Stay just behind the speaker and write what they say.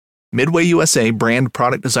Midway USA brand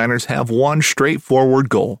product designers have one straightforward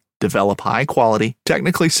goal: develop high-quality,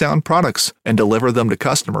 technically sound products and deliver them to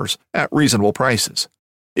customers at reasonable prices.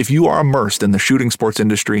 If you are immersed in the shooting sports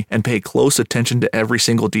industry and pay close attention to every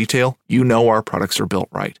single detail, you know our products are built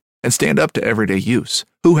right and stand up to everyday use.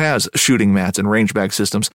 Who has shooting mats and range bag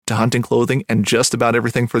systems to hunting clothing and just about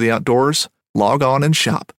everything for the outdoors? Log on and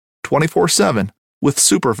shop 24/7 with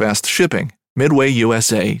super fast shipping.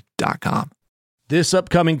 MidwayUSA.com. This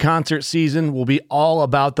upcoming concert season will be all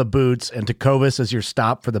about the boots, and Tecovas is your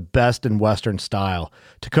stop for the best in Western style.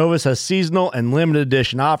 Tecovas has seasonal and limited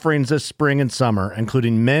edition offerings this spring and summer,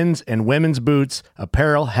 including men's and women's boots,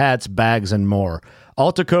 apparel, hats, bags, and more.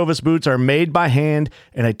 All Tecovas boots are made by hand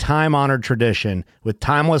in a time-honored tradition with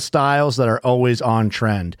timeless styles that are always on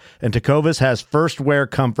trend. And Tecovas has first wear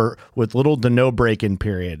comfort with little to no break-in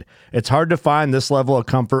period. It's hard to find this level of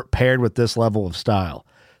comfort paired with this level of style.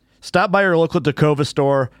 Stop by your local Tecovas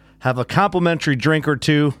store, have a complimentary drink or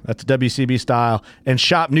two, that's WCB style, and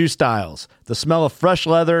shop new styles. The smell of fresh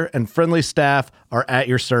leather and friendly staff are at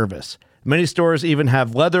your service. Many stores even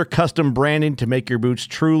have leather custom branding to make your boots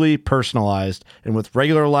truly personalized. And with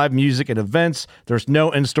regular live music and events, there's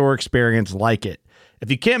no in-store experience like it.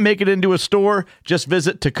 If you can't make it into a store, just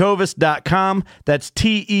visit tecovas.com. That's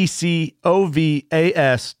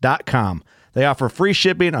TECOVAS.com. They offer free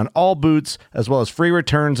shipping on all boots, as well as free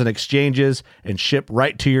returns and exchanges, and ship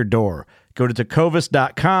right to your door. Go to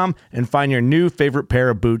tecovas.com and find your new favorite pair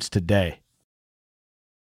of boots today.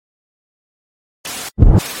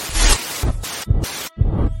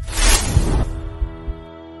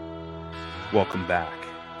 Welcome back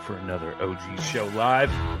for another OG Show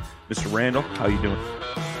Live. Mr. Randall, how you doing?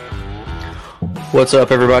 What's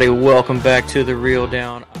up, everybody? Welcome back to The Reel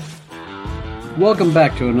Down. Welcome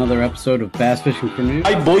back to another episode of Bass Fishing for News.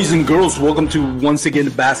 Hi, boys and girls. Welcome to, once again,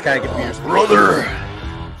 the Bass Kayak Beers. Brother,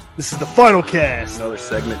 this is the final cast. Another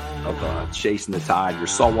segment of Chasing the Tide, your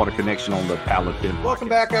saltwater connection on the Pelican. Welcome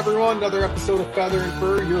back, everyone. Another episode of Feather and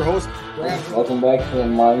Fur. Your host, Brad. Welcome back to the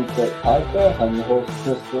Mindset Podcast. I'm your host,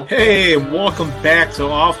 Crystal. Hey, welcome back to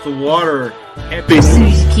Off the Water. Happy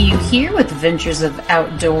Susie Q here with Adventures of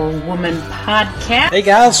Outdoor Woman podcast. Hey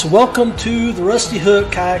guys, welcome to the Rusty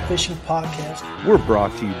Hook Kayak Fishing Podcast. We're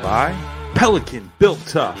brought to you by Pelican, built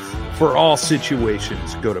tough for all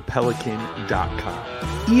situations. Go to pelican.com.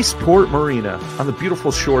 Eastport Marina on the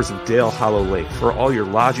beautiful shores of Dale Hollow Lake. For all your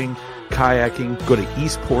lodging, kayaking, go to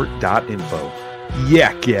eastport.info.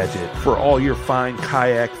 Yak Gadget. For all your fine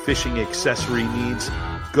kayak fishing accessory needs,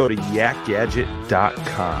 go to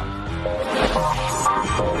yakgadget.com.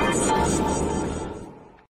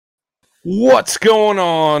 What's going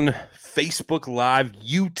on? Facebook Live,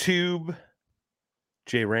 YouTube.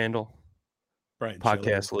 Jay Randall, Brian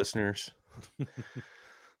podcast Chiller. Listeners.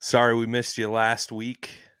 Sorry we missed you last week.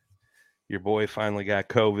 Your boy finally got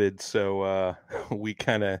COVID, so we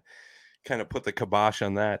kind of put the kibosh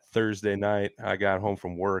on that Thursday night. I got home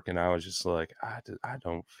from work, and I was just like, I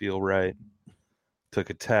don't feel right. Took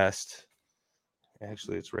a test.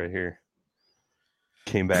 Actually, it's right here.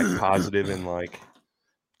 Came back positive in like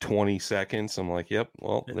 20 seconds. I'm like, yep,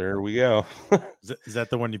 well, there we go. Is that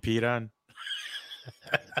the one you peed on?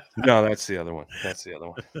 No, that's the other one.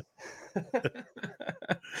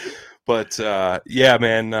 But yeah,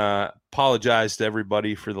 man, apologize to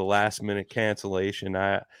everybody for the last minute cancellation.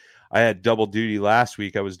 I had double duty last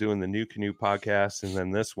week. I was doing the New Canoe podcast and then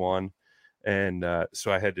this one. And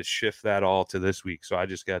so I had to shift that all to this week. So I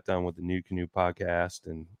just got done with the New Canoe podcast,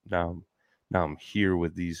 and now I'm here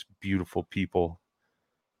with these beautiful people.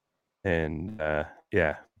 And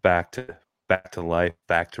yeah, back to life,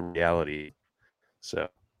 back to reality. So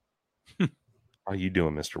how you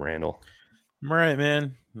doing, Mr. Randall? I'm all right,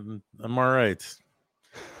 man. I'm all right.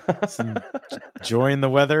 Enjoying the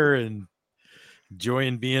weather and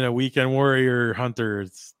enjoying being a weekend warrior hunter.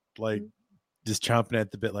 It's like just chomping at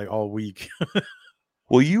the bit like all week.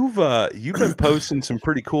 Well, you've been posting some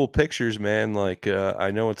pretty cool pictures, man. Like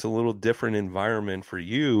I know it's a little different environment for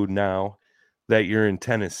you now that you're in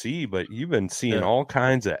Tennessee, but you've been seeing all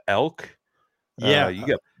kinds of elk. Yeah, you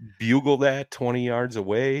got bugled at 20 yards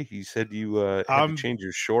away. You said you had to change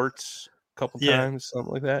your shorts a couple times,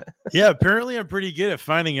 something like that. Yeah, apparently I'm pretty good at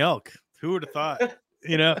finding elk. Who would have thought?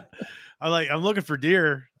 You know, I'm looking for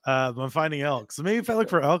deer. I'm finding elk. So maybe if I look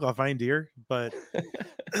for elk, I'll find deer. But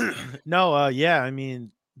no, yeah, I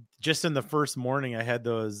mean, just in the first morning, I had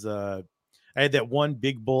those. I had that one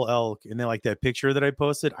big bull elk, and then like that picture that I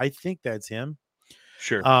posted. I think that's him.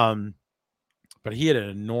 Sure. But he had an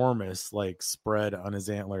enormous like spread on his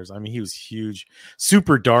antlers. I mean, he was huge,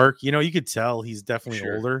 super dark. You know, you could tell he's definitely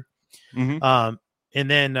older. Mm-hmm. And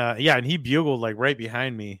then yeah, and he bugled like right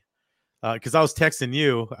behind me. because I was texting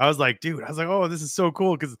you. I was like, dude, oh, this is so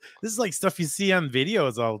cool because this is like stuff you see on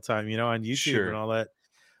videos all the time, on YouTube and all that.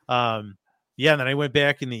 Yeah, and then I went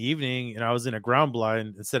back in the evening and I was in a ground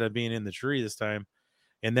blind instead of being in the tree this time.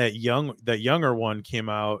 And that younger one came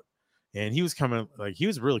out, and he was he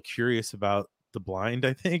was really curious about the blind,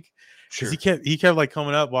 I think. Because he kept like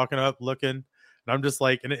coming up, walking up, looking. And I'm just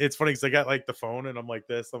like, and it's funny because I got like the phone and I'm like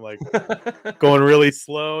this. I'm like going really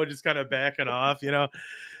slow, just kind of backing off,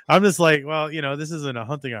 I'm just like, well, this isn't a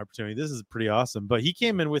hunting opportunity. This is pretty awesome. But he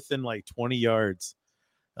came in within like 20 yards,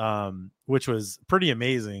 which was pretty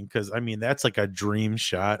amazing because, I mean, that's like a dream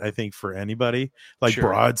shot, I think, for anybody. Like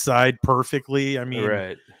broadside perfectly. I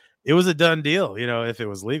mean, it was a done deal, if it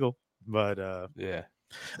was legal. But, yeah,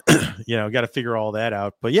 got to figure all that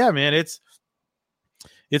out. But yeah, man, it's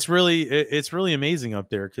really amazing up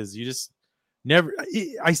there because you just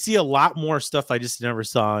I see a lot more stuff I just never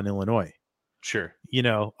saw in Illinois. Sure.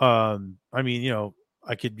 I mean,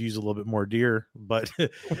 I could use a little bit more deer, but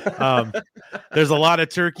there's a lot of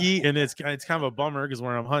turkey, and it's kind of a bummer because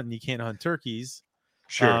where I'm hunting, you can't hunt turkeys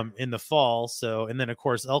in the fall. So, and then of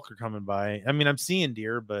course elk are coming by. I mean, I'm seeing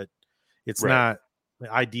deer, but it's not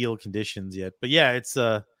ideal conditions yet. But yeah,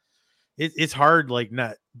 it's hard. Like,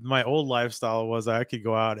 not my old lifestyle was I could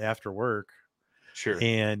go out after work. Sure.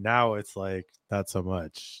 And now it's like not so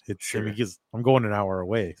much. It's because I'm going an hour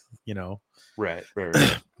away, Right.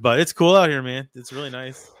 But it's cool out here, man. It's really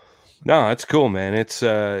nice. No, it's cool, man. It's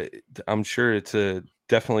I'm sure it's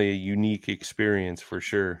definitely a unique experience for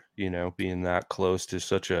sure, being that close to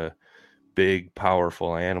such a big,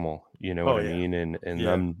 powerful animal, what I mean? And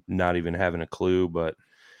them not even having a clue, but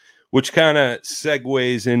which kind of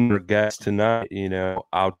segues in our guest tonight,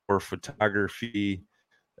 outdoor photography.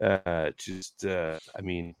 I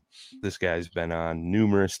mean, this guy's been on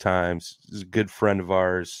numerous times. He's a good friend of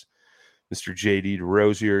ours, Mr. JD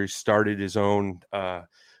Desrosiers. He started his own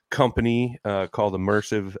company called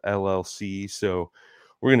Immersive LLC. So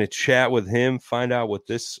we're going to chat with him, find out what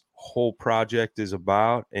this whole project is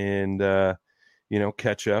about, and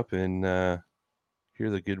catch up and hear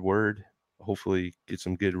the good word. Hopefully get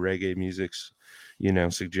some good reggae musics,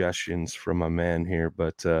 suggestions from my man here.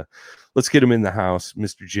 But let's get him in the house,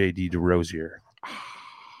 Mr. JD Desrosiers.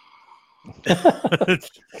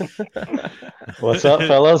 What's up,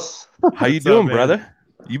 fellas? How you doing, brother?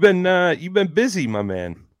 You've been busy, my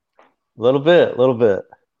man. A little bit.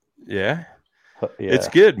 Yeah. It's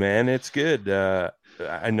good, man. It's good.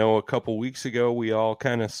 I know a couple weeks ago we all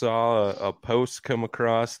kind of saw a post come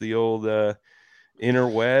across the old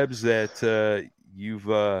interwebs that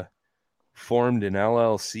you've formed an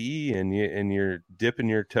LLC and you're dipping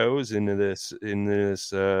your toes into this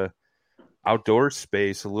outdoor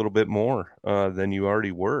space a little bit more than you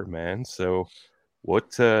already were, man. So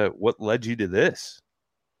what led you to this?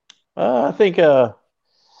 I think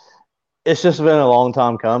it's just been a long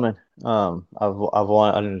time coming. I've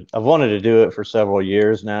wanted to do it for several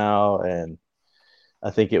years now, and I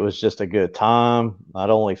think it was just a good time, not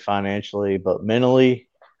only financially but mentally.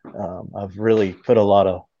 I've really put a lot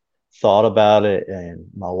of thought about it, and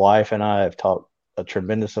my wife and I have talked a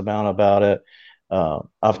tremendous amount about it.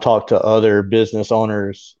 I've talked to other business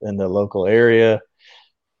owners in the local area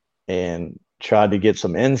and tried to get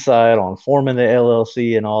some insight on forming the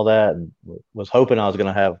LLC and all that, and was hoping I was going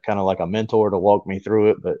to have kind of like a mentor to walk me through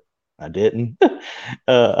it, but I didn't.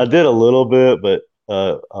 I did a little bit, but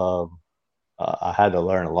I had to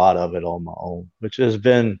learn a lot of it on my own, which it's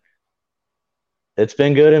been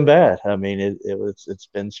good and bad. I mean, it's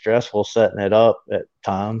been stressful setting it up at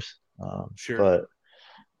times. But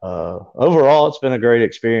overall, it's been a great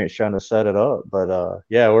experience trying to set it up. But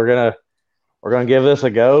yeah, we're gonna give this a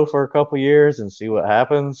go for a couple years and see what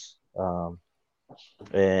happens,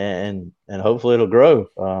 and hopefully it'll grow.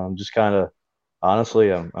 Just kind of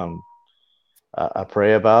honestly, I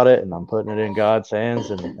pray about it, and I'm putting it in God's hands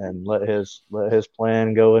and let his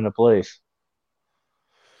plan go into place.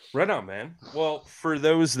 Right on, man. Well, for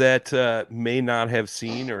those that may not have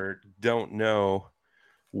seen or don't know,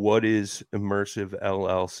 what is Immersive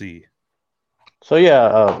LLC? So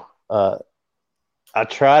yeah, I've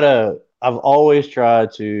always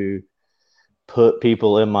tried to put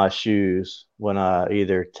people in my shoes when I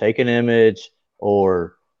either take an image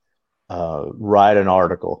or write an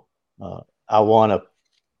article. I want to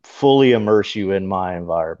fully immerse you in my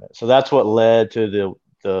environment. So that's what led to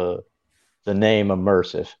the name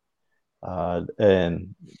Immersive.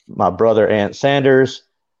 And my brother Ant Sanders,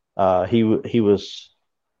 he was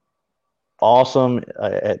awesome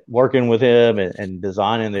at working with him and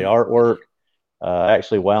designing the artwork.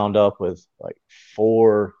 Actually wound up with like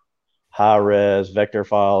 4 high-res vector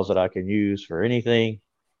files that I can use for anything.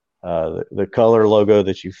 The color logo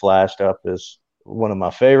that you flashed up is one of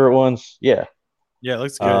my favorite ones. Yeah. Yeah, it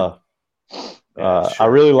looks good. Sure. I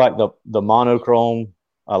really like the monochrome.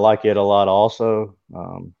 I like it a lot also.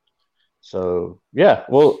 So yeah,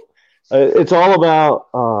 well, it's all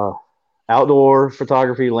about outdoor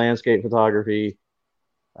photography, landscape photography,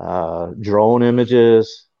 drone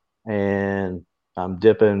images, and I'm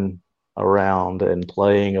dipping around and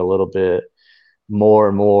playing a little bit more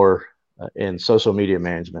and more in social media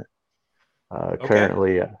management.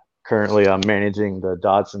 Currently, I'm managing the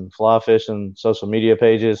Dodson fly fishing social media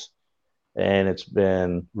pages, and it's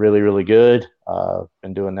been really, really good.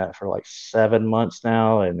 Been doing that for like 7 months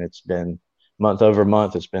now, and it's been month over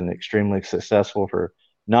month. It's been extremely successful for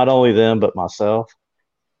not only them but myself.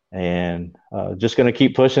 And just going to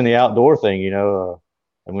keep pushing the outdoor thing. I'm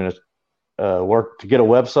going to work to get a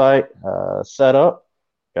website set up.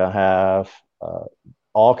 Gonna have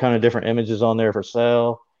all kind of different images on there for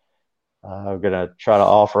sale. I'm going to try to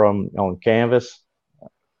offer them on Canvas.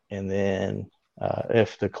 And then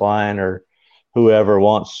if the client or whoever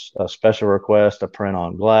wants a special request, a print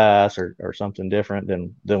on glass or something different,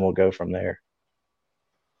 then we'll go from there.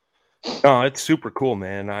 Oh, it's super cool,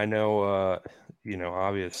 man. I know,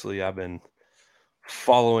 obviously I've been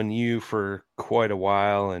following you for quite a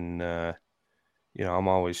while, and, I'm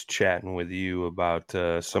always chatting with you about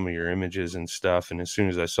some of your images and stuff. And as soon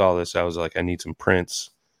as I saw this, I was like, I need some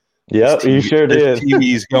prints. Yep, you sure did.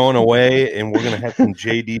 TV's going away, and we're gonna have some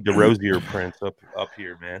JD Desrosiers prints up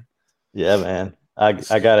here, man. Yeah, man. I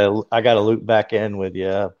gotta loop back in with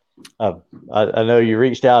you. I know you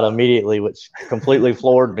reached out immediately, which completely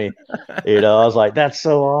floored me. I was like, "That's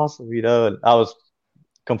so awesome," and I was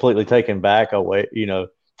completely taken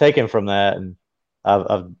from that, and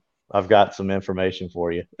I've got some information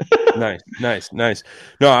for you. Nice. No,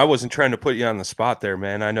 I wasn't trying to put you on the spot there,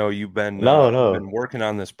 man. I know you've been been working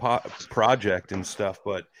on this project and stuff,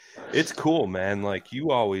 but it's cool, man. Like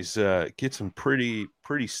you always get some pretty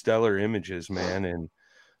stellar images, man, and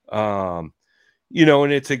and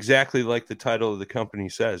it's exactly like the title of the company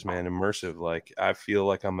says, man, immersive. Like I feel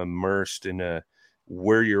like I'm immersed in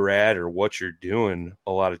where you're at or what you're doing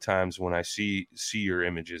a lot of times when I see your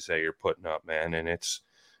images that you're putting up, man, and it's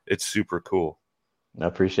super cool. I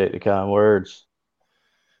appreciate the kind words.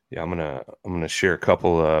 Yeah, I'm gonna share a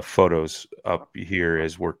couple of photos up here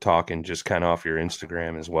as we're talking, just kind of off your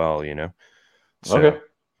Instagram as well, So,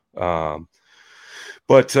 okay.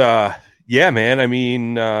 Yeah, man. I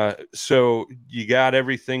mean, so you got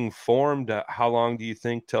everything formed. How long do you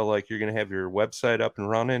think till like you're gonna have your website up and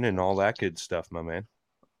running and all that good stuff, my man?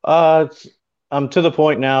 I'm to the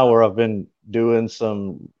point now where I've been doing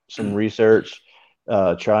some research,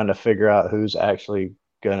 trying to figure out who's actually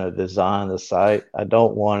going to design the site. I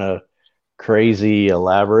don't want a crazy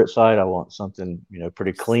elaborate site. I want something,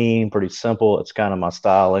 pretty clean, pretty simple. It's kind of my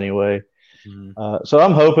style anyway. Mm-hmm. So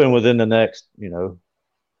I'm hoping within the next,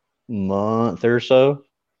 month or so.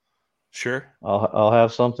 Sure. I'll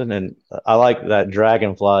have something. And I like that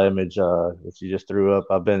dragonfly image that you just threw up.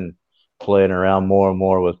 I've been playing around more and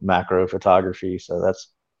more with macro photography. So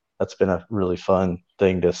that's been a really fun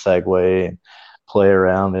thing to segue and play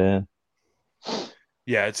around in.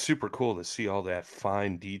 Yeah, it's super cool to see all that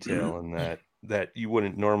fine detail and that you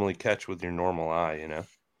wouldn't normally catch with your normal eye,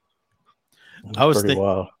 I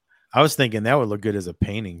was thinking that would look good as a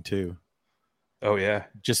painting too. Oh yeah,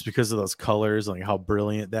 just because of those colors, like how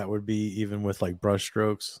brilliant that would be, even with like brush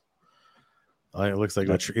strokes. It looks like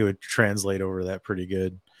it would translate over that pretty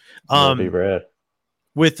good. That'd be rad.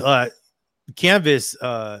 With Canvas,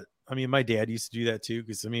 I mean, my dad used to do that too,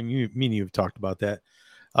 because I mean, me and you have talked about that.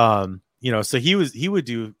 So he would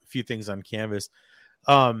do a few things on Canvas.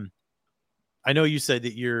 I know you said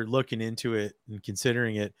that you're looking into it and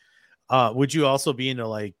considering it. Would you also be into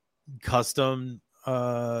like custom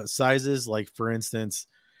sizes? Like for instance,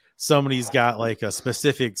 somebody's got like a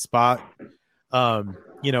specific spot,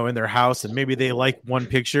 in their house, and maybe they like one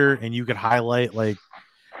picture, and you could highlight like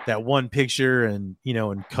that one picture and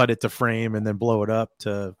cut it to frame and then blow it up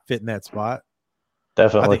to fit in that spot.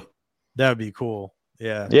 Definitely. I think that would be cool.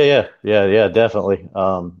 Yeah, definitely.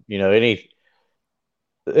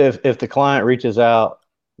 If the client reaches out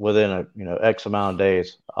within X amount of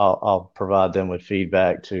days, I'll provide them with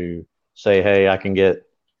feedback to say, hey, I can get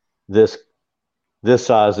this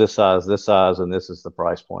size, this size, this size, and this is the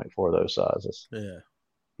price point for those sizes. Yeah,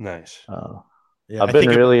 nice. I've been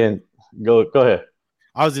really go ahead.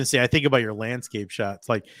 I was gonna say, I think about your landscape shots,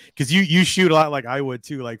 like because you shoot a lot, like I would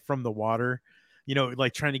too, like from the water.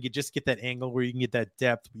 Like trying to get that angle where you can get that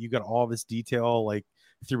depth, but you got all this detail like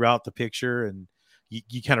throughout the picture, and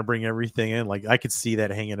you kind of bring everything in. Like I could see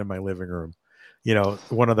that hanging in my living room,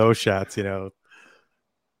 one of those shots, Yeah,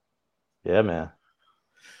 man.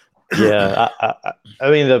 Yeah,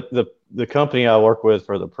 I mean the company I work with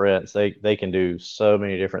for the prints, they can do so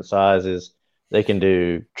many different sizes. They can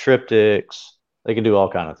do triptychs. They can do all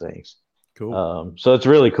kind of things. Cool. So it's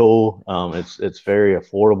really cool. It's very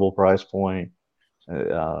affordable price point.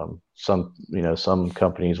 Some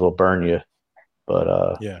companies will burn you,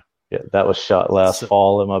 but yeah, that was shot last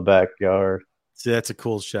fall in my backyard. See, that's a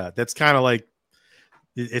cool shot. That's kind of like,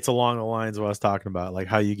 it's along the lines of what I was talking about, like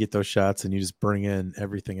how you get those shots and you just bring in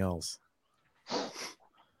everything else.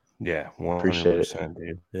 Yeah, 100%, appreciate it,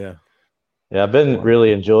 dude. Yeah, I've been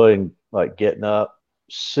really enjoying like getting up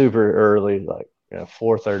super early, like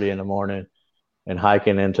 4:30 in the morning, and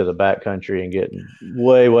hiking into the backcountry and getting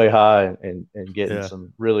way high and getting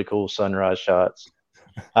some really cool sunrise shots.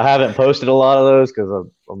 I haven't posted a lot of those because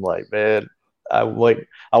I'm like, man, I want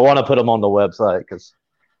to put them on the website because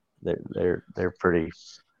they're pretty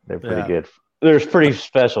good. They're pretty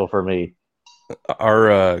special for me.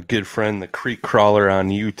 Our good friend, the Creek Crawler on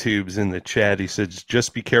YouTube's in the chat. He says,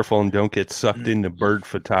 just be careful and don't get sucked into bird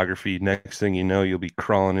photography. Next thing you know, you'll be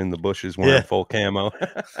crawling in the bushes wearing full camo.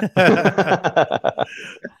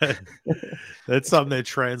 That's something that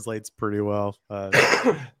translates pretty well.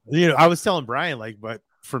 I was telling Brian, but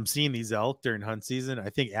from seeing these elk during hunt season,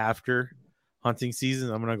 I think after hunting season,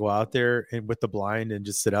 I'm going to go out there and with the blind and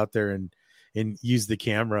just sit out there and use the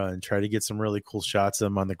camera and try to get some really cool shots of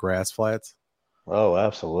them on the grass flats. Oh,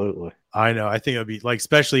 absolutely. I know. I think it'll be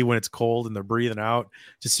especially when it's cold and they're breathing out,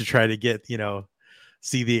 just to try to get,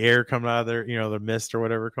 see the air coming out of their, the mist or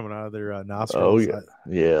whatever coming out of their nostrils. Oh,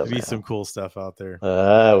 yeah. There'd be some cool stuff out there.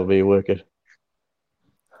 That would be wicked.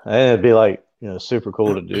 And it'd be super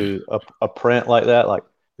cool to do a print like that,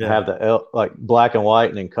 have the elk, black and white,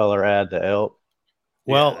 and then color add the elk.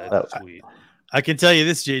 Well, that's sweet. I can tell you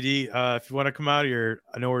this, JD. If you want to come out here,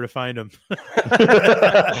 I know where to find them.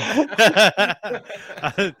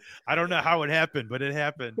 I don't know how it happened, but it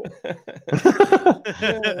happened.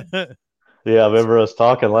 Yeah, I remember us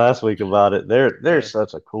talking last week about it. They're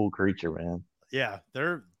such a cool creature, man. Yeah,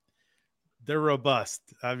 they're robust.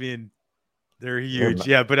 I mean, they're huge.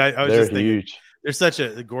 But I was just thinking, huge. They're such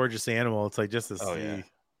a gorgeous animal. It's just to see.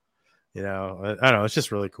 I don't know. It's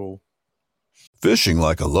just really cool. Fishing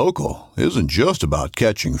like a local isn't just about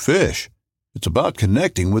catching fish. It's about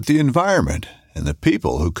connecting with the environment and the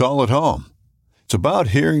people who call it home. It's about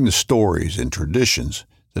hearing the stories and traditions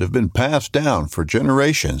that have been passed down for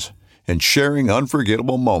generations and sharing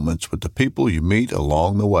unforgettable moments with the people you meet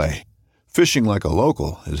along the way. Fishing like a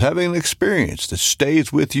local is having an experience that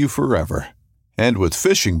stays with you forever. And with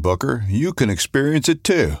Fishing Booker, you can experience it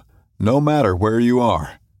too, no matter where you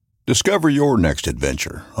are. Discover your next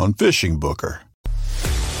adventure on Fishing Booker.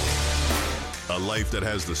 A life that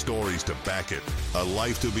has the stories to back it. A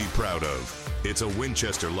life to be proud of. It's a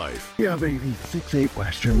Winchester life. Yeah, baby. 6'8"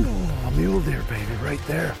 Western. Oh, mule deer, baby, right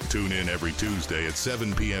there. Tune in every Tuesday at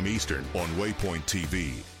 7 p.m. Eastern on Waypoint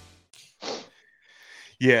TV.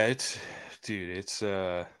 Yeah, it's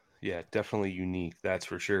definitely unique. That's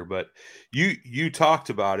for sure. But you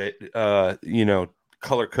talked about it,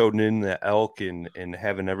 color coding in the elk and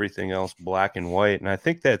having everything else black and white. And I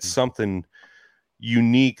think that's something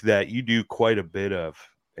unique that you do quite a bit of.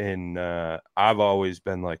 And I've always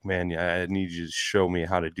been like, man, I need you to show me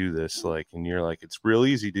how to do this. And you're like, it's real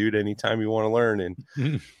easy, dude, anytime you want to learn.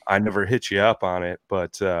 And I never hit you up on it,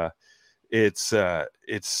 but it's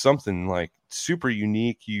something super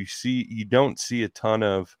unique. You don't see a ton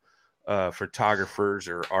of photographers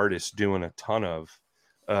or artists doing a ton of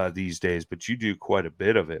these days, but you do quite a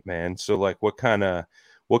bit of it, man. So what kind of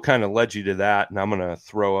led you to that? And I'm going to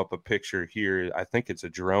throw up a picture here. I think it's a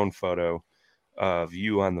drone photo of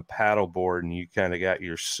you on the paddleboard, and you kind of got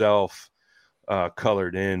yourself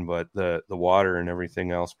colored in, but the water and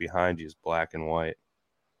everything else behind you is black and white.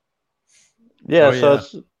 Yeah.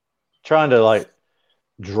 It's trying to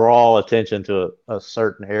draw attention to a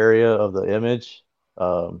certain area of the image.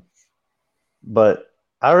 But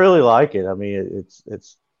I really like it. I mean,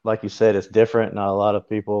 it's like you said, it's different. Not a lot of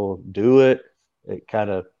people do it. It kind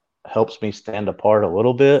of helps me stand apart a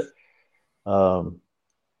little bit.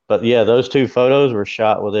 But yeah, those two photos were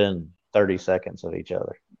shot within 30 seconds of each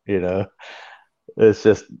other. It's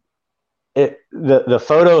just the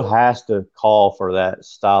photo has to call for that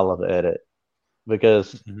style of edit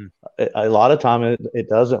because a lot of time it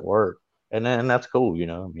doesn't work, and that's cool.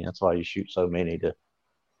 I mean, that's why you shoot so many, to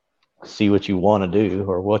see what you want to do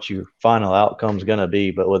or what your final outcome's going to be.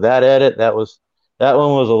 But with that edit, that one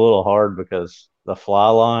was a little hard because the fly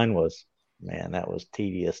line that was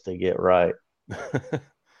tedious to get right.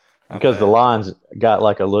 Because the lines got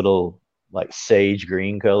a little like sage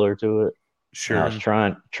green color to it. Sure. And I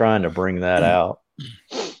was trying to bring that out.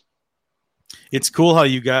 It's cool how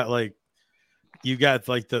you got like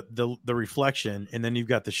the reflection, and then you've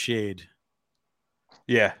got the shade.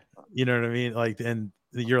 Yeah. You know what I mean? Like, and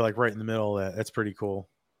you're like right in the middle of that. That's pretty cool.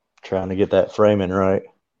 Trying to get that framing right.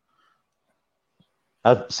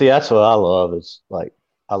 That's what I love is like,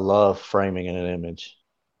 I love framing in an image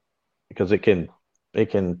because it can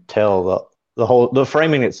tell the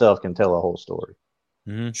framing itself can tell a whole story.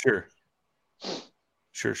 Mm-hmm. Sure.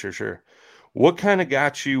 What kind of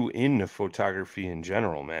got you into photography in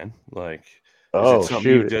general, man? Like, is it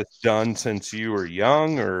something you've just done since you were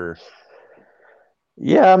young, or?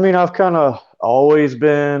 Yeah, I mean, I've kind of always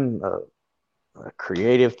been a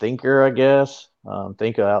creative thinker, I guess.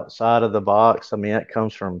 Think outside of the box. I mean, that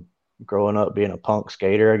comes from growing up being a punk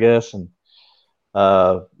skater, I guess. And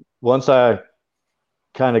once I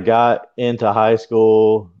kind of got into high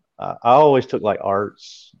school, I always took like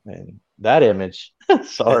arts, and that image,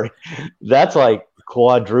 sorry, that's like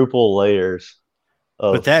quadruple layers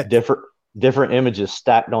of different images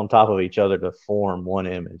stacked on top of each other to form one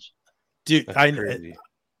image. Dude,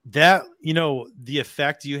 that, you know, the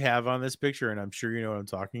effect you have on this picture, and I'm sure you know what I'm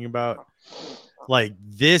talking about. Like,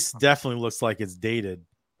 this definitely looks like it's dated.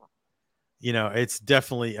 You know, it's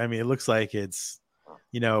definitely, I mean, it looks like it's,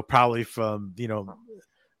 you know, probably from, you know,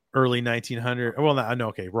 early 1900. Well, no,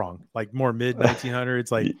 okay, wrong. Like more mid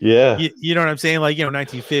 1900s. Like, yeah, you know what I'm saying? Like, you know,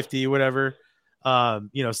 1950, whatever.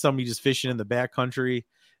 You know, somebody just fishing in the backcountry.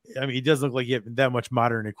 I mean, he doesn't look like he had that much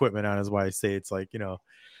modern equipment on, is why I say it's like, you know,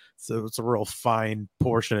 so it's a real fine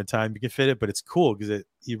portion of time you can fit it, but it's cool because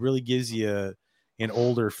it really gives you an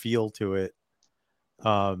older feel to it.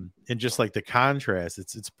 And just like the contrast,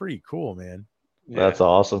 it's pretty cool, man. That's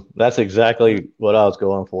awesome. That's exactly what I was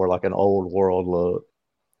going for, like an old world look.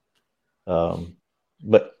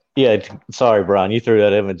 But yeah, sorry, Brian, you threw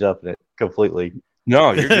that image up and it completely.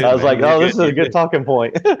 No, you're good. I was man. like, this is a good talking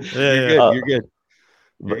point. You're good.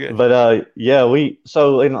 But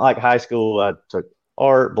so in like high school, I took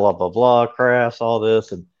art, blah blah blah, crafts, all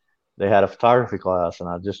this, and they had a photography class, and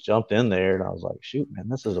I just jumped in there, and I was like, shoot, man,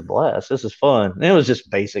 this is a blast. This is fun. And it was just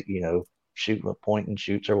basic, you know, shooting with point and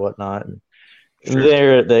shoots or whatnot. And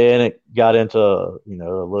then it got into, you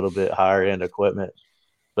know, a little bit higher end equipment.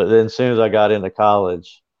 But then as soon as I got into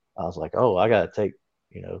college, I was like, oh, I got to take,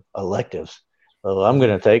 you know, electives. So I'm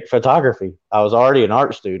going to take photography. I was already an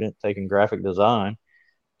art student taking graphic design.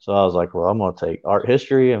 So I was like, well, I'm going to take art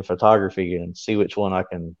history and photography and see which one I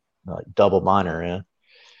can double minor in.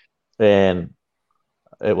 And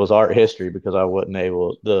it was art history because I wasn't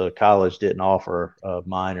able, the college didn't offer a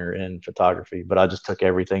minor in photography, but I just took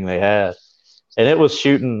everything they had. And it was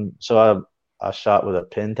shooting. So I shot with a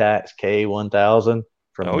Pentax K1000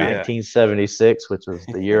 from 1976, which was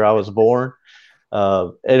the year I was born.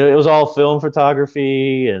 And it was all film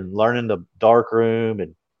photography and learning the darkroom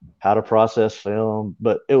and how to process film.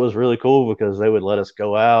 But it was really cool because they would let us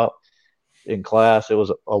go out in class. It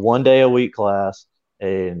was a 1 day a week class,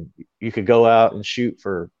 and you could go out and shoot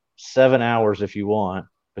for 7 hours if you want,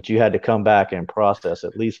 but you had to come back and process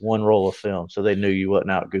at least one roll of film. So they knew you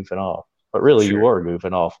wasn't out goofing off, but really you were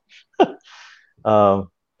goofing off.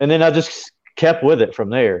 And then I just kept with it from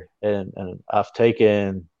there. And I've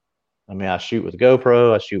taken, I mean, I shoot with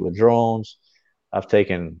GoPro, I shoot with drones. I've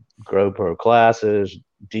taken GoPro classes,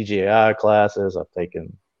 DJI classes. I've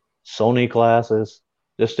taken Sony classes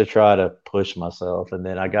just to try to push myself. And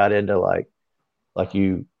then I got into like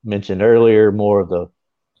you mentioned earlier, more of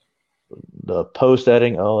the post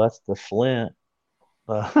editing. Oh, that's the Flint.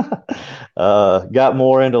 Got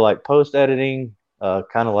more into like post editing,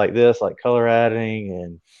 kind of like this, like color adding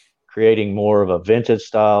and creating more of a vintage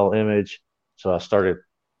style image. So I started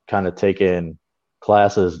kind of taking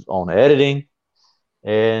classes on editing,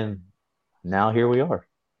 and now here we are.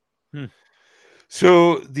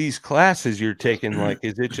 So these classes you're taking, like,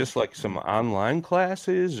 is it just like some online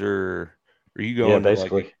classes, or are you going to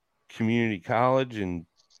like a community college and,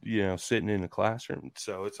 you know, sitting in a classroom?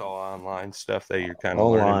 So it's all online stuff that you're kind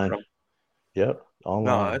of learning from. Yep. Online.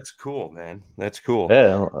 No, that's cool, man. That's cool.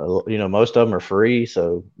 Yeah. You know, most of them are free.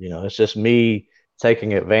 So, you know, it's just me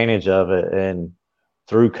taking advantage of it. And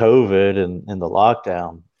through COVID and the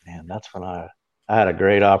lockdown, man, that's when I had a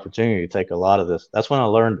great opportunity to take a lot of this. That's when I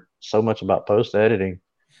learned so much about post editing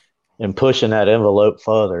and pushing that envelope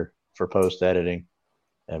further for post editing.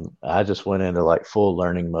 And I just went into like full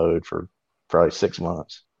learning mode for probably 6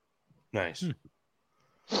 months. Nice.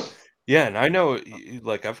 Yeah. And I know,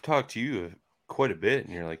 like, I've talked to you quite a bit,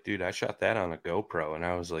 and you're like, dude, I shot that on a GoPro. And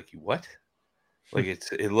I was like, what? Like,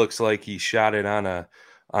 it looks like he shot it on a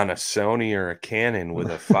on a Sony or a Canon with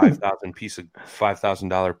a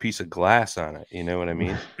 $5,000 piece of glass on it. You know what I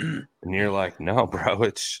mean? And you're like, no, bro,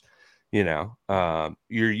 it's, you're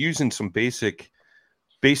using some basic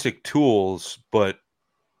tools, but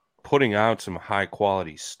putting out some high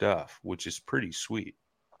quality stuff, which is pretty sweet.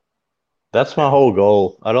 That's my whole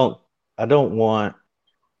goal. I don't want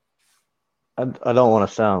to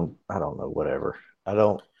sound, I don't know, whatever. I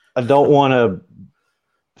don't want to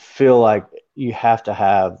feel like you have to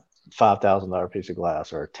have $5,000 piece of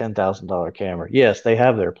glass or a $10,000 camera. Yes, they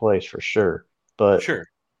have their place for sure, but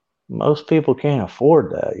most people can't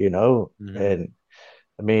afford that, Mm-hmm. And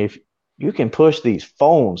I mean, if you can push these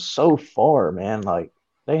phones so far, man, like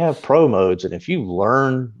they have pro modes, and if you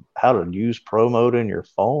learn how to use pro mode in your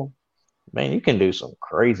phone, man, you can do some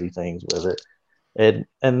crazy things with it. And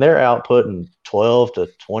they're outputting 12 to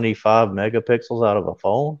 25 megapixels out of a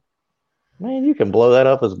phone. Man, you can blow that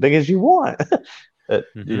up as big as you want at,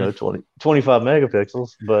 25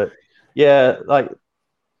 megapixels. But yeah, like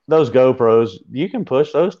those GoPros, you can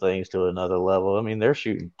push those things to another level. I mean, they're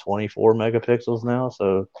shooting 24 megapixels now.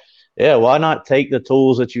 So yeah, why not take the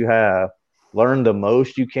tools that you have, learn the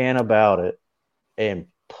most you can about it, and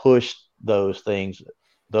push those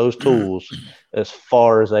tools as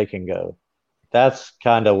far as they can go. That's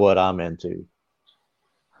kind of what I'm into.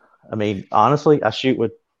 I mean, honestly,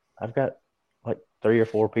 I've got like 3 or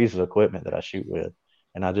 4 pieces of equipment that I shoot with,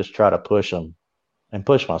 and I just try to push them and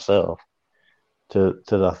push myself to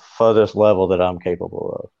the furthest level that I'm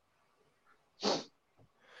capable of.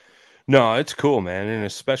 No, it's cool, man. And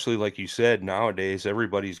especially like you said, nowadays,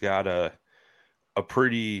 everybody's got a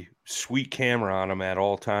pretty sweet camera on them at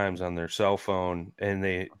all times on their cell phone, and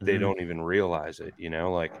they don't even realize it,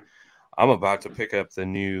 like I'm about to pick up the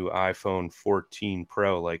new iPhone 14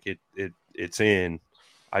 Pro. Like it's in,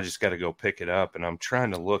 I just got to go pick it up, and I'm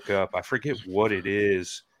trying to look up, I forget what it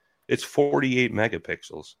is. It's 48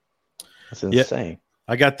 megapixels. That's insane. Yeah,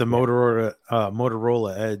 I got the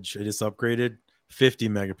Motorola Edge. I just upgraded 50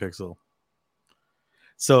 megapixel.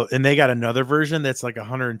 So, and they got another version that's like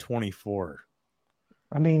 124.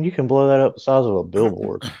 I mean, you can blow that up the size of a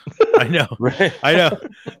billboard. I know. Right? I know.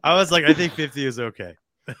 I was like, I think 50 is okay.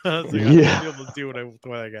 I was like, I'll be able to do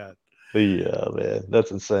what I got. Yeah, man.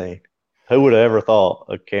 That's insane. Who would have ever thought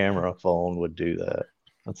a camera phone would do that?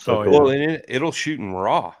 That's so cool. Well, and it'll shoot in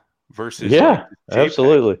RAW versus JPEG,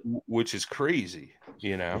 absolutely, which is crazy,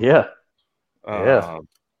 Yeah.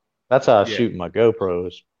 That's how I shoot my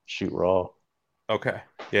GoPros. Shoot RAW. Okay.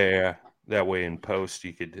 Yeah. That way in post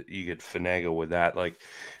you could finagle with that. Like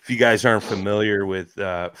if you guys aren't familiar with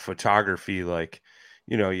photography, like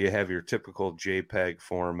you have your typical JPEG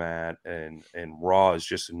format, and RAW is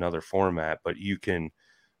just another format, but you can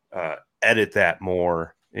edit that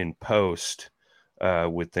more in post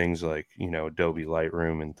with things like Adobe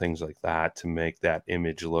Lightroom and things like that to make that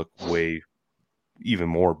image look way even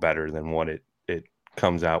more better than what it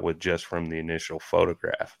comes out with just from the initial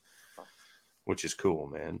photograph, which is cool,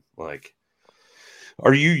 man. Like,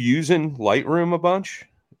 are you using Lightroom a bunch?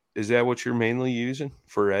 Is that what you're mainly using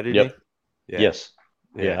for editing? Yep. Yeah. Yes.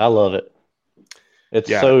 Yeah, I love it. It's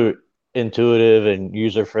so intuitive and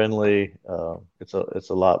user friendly. It's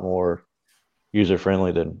a lot more user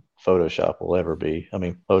friendly than Photoshop will ever be. I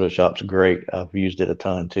mean, Photoshop's great. I've used it a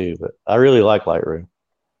ton too, but I really like Lightroom.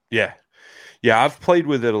 Yeah. I've played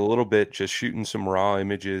with it a little bit, just shooting some raw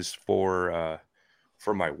images for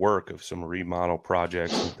my work of some remodel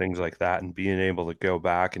projects and things like that, and being able to go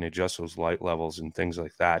back and adjust those light levels and things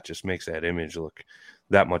like that just makes that image look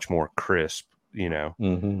that much more crisp,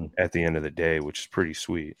 at the end of the day, which is pretty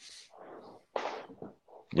sweet.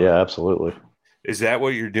 Yeah, absolutely. Is that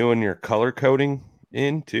what you're doing your color coding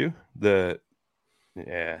in too?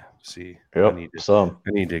 See, yep, I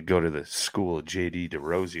need to go to the school of JD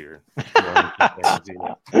Desrosiers.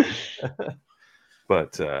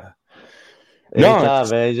 But anytime,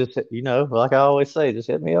 man. Just like I always say, just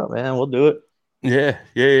hit me up, man. We'll do it. Yeah.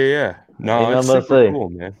 No, it's super cool,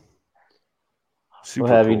 man. We'll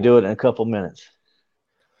have you do it in a couple minutes.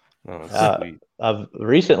 Oh, sweet.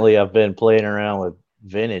 I've been playing around with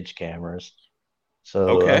vintage cameras,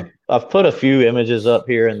 so I've put a few images up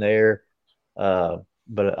here and there,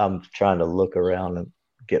 but I'm trying to look around and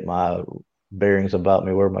get my bearings about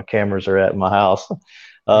me where my cameras are at in my house.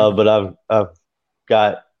 But I've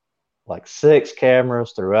got like 6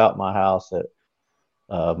 cameras throughout my house that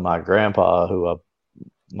my grandpa,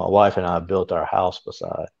 my wife and I built our house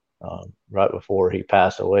beside. Right before he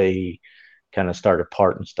passed away, he kind of started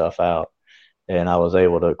parting stuff out, and I was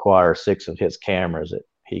able to acquire 6 of his cameras that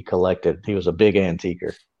he collected. He was a big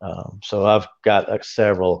antiquer. So I've got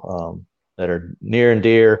several that are near and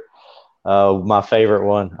dear. My favorite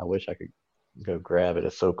one, I wish I could go grab it.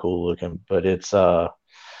 It's so cool looking, but it's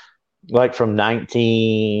like from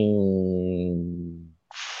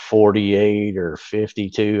 1948 or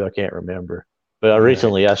 52. I can't remember. But I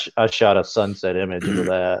recently I shot a sunset image of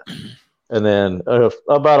that, and then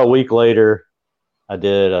about a week later, I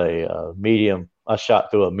did a medium. I shot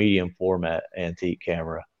through a medium format antique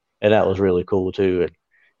camera, and that was really cool too. And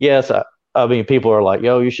yes, I mean, people are like,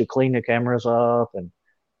 "Yo, you should clean the cameras up and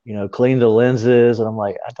clean the lenses." And I'm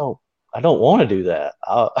like, I don't want to do that.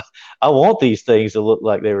 I want these things to look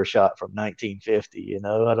like they were shot from 1950. I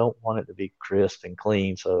don't want it to be crisp and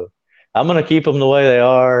clean. So I'm gonna keep them the way they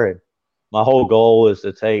are. And my whole goal is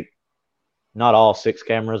to take not all 6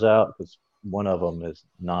 cameras out, because one of them is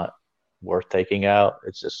not worth taking out.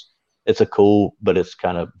 It's a cool, but it's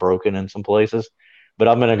kind of broken in some places. But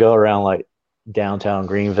I'm gonna go around like downtown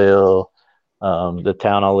Greenville. The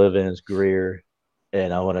town I live in is Greer,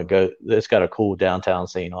 and I want to go. It's got a cool downtown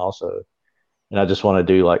scene also, and I just want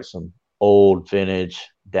to do like some old vintage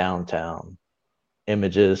downtown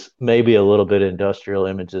images, maybe a little bit of industrial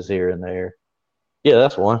images here and there. Yeah,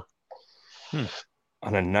 that's one. On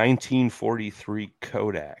a 1943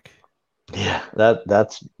 Kodak. Yeah,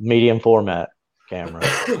 that's medium format camera.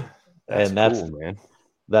 That's cool, man.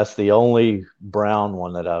 That's the only brown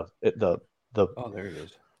one that I've the Oh, there it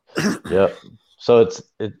is. Yep. So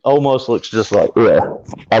it almost looks just like,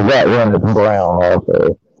 I've got one that's brown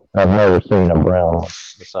also. I've never seen a brown one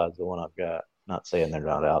besides the one I've got. Not saying they're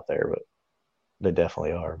not out there, but they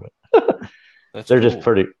definitely are. But they're cool. just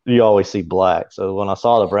pretty. You always see black. So when I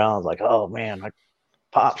saw the brown, I was like, oh man,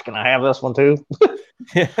 Pops, can I have this one too?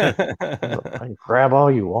 I can grab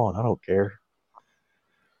all you want. I don't care.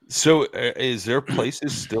 So is there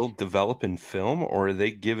places still developing film, or are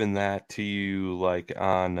they giving that to you like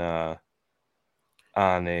on a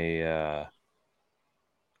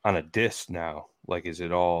disc now? Like, is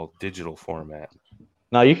it all digital format?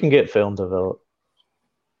 No, you can get film developed.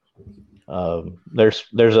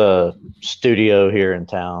 There's a studio here in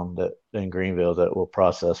town in Greenville that will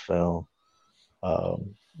process film.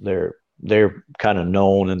 They're kind of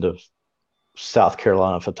known in the South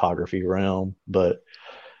Carolina photography realm, but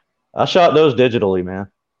I shot those digitally, man.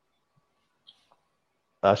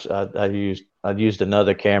 I used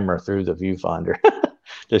another camera through the viewfinder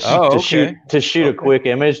to shoot a quick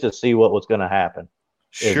image to see what was going to happen.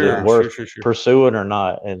 Is it worth pursuing or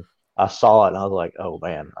not? And I saw it and I was like, oh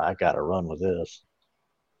man, I got to run with this.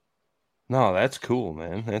 No, that's cool,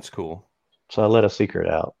 man. That's cool. So I let a secret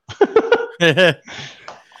out.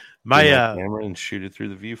 My camera and shoot it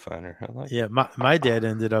through the viewfinder. I like my dad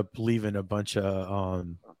ended up leaving a bunch of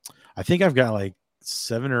I think I've got like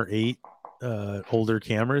 7 or 8 older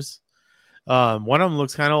cameras. One of them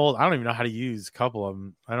looks kind of old. I don't even know how to use a couple of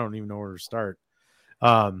them. I don't even know where to start.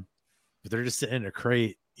 But they're just sitting in a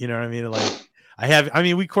crate. You know what I mean? Like we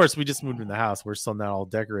just moved in the house. We're still not all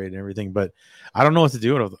decorated and everything, but I don't know what to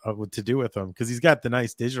do with them, because he's got the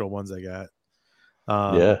nice digital ones I got.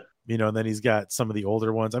 And then he's got some of the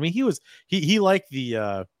older ones. I mean, he liked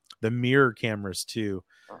the mirror cameras too.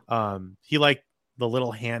 He liked the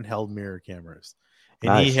little handheld mirror cameras,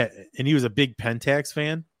 and he was a big Pentax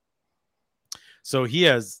fan. So he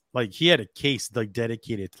had a case like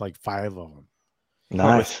dedicated to like 5 of them.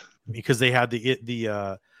 Nice. Because they had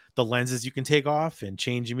the lenses you can take off and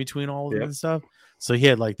change in between all of them and stuff. So he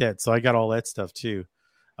had like that. So I got all that stuff too.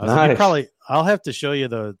 Nice. So I'll have to show you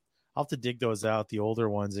I'll have to dig those out, the older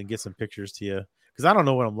ones, and get some pictures to you, because I don't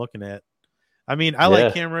know what I'm looking at. I mean, I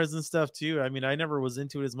like cameras and stuff too. I mean, I never was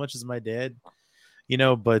into it as much as my dad,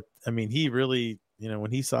 but I mean, he really,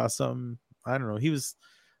 when he saw something, I don't know, he was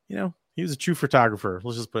a true photographer.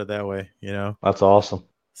 Let's just put it that way. That's awesome.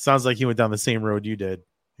 Sounds like he went down the same road you did.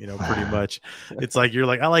 Pretty much. It's like you're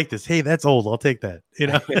like, I like this. Hey, that's old. I'll take that.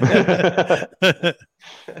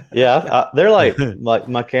 Yeah, they're like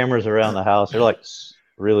my cameras around the house. They're like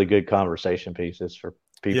really good conversation pieces for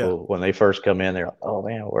people when they first come in. They're like, oh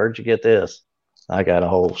man, where'd you get this? I got a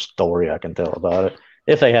whole story I can tell about it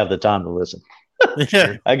if they have the time to listen.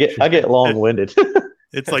 I get long winded.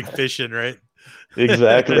 It's like fishing, right?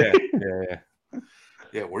 Exactly.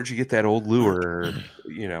 Yeah, where'd you get that old lure, or,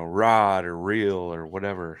 rod or reel or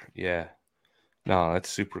whatever? Yeah. No, that's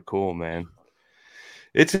super cool, man.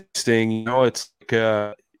 It's interesting. It's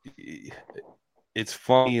like, it's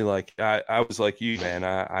funny. Like I was like you, man.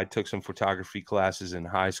 I took some photography classes in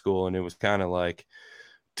high school, and it was kind of like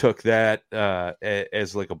took that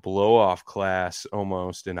as like a blow off class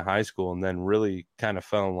almost in high school, and then really kind of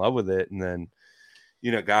fell in love with it. And then,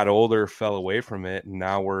 got older, fell away from it. And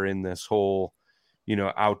now we're in this whole,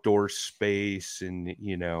 outdoor space and,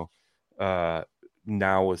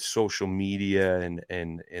 now with social media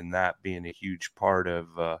and that being a huge part of,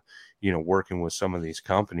 working with some of these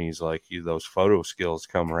companies, like those photo skills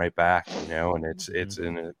come right back, and it's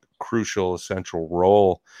in a crucial, essential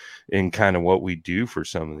role in kind of what we do for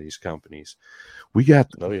some of these companies. We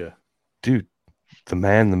got, dude, the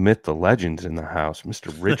man, the myth, the legend's in the house,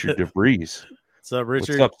 Mr. Richard DeVries. What's up,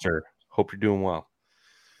 Richard? What's up, sir? Hope you're doing well.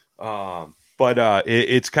 But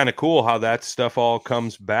it's kind of cool how that stuff all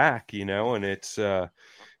comes back, and it's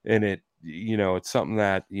it's something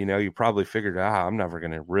that, you probably figured out, I'm never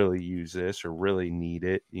going to really use this or really need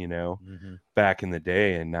it, back in the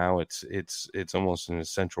day. And now it's almost an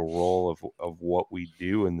essential role of what we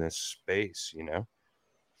do in this space, Yeah,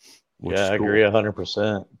 I agree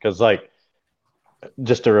 100%. Because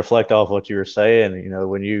just to reflect off what you were saying,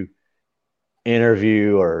 when you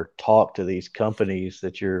interview or talk to these companies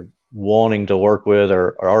that you're wanting to work with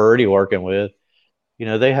or are already working with,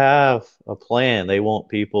 they have a plan. They want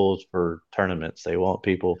people for tournaments. They want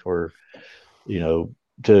people for,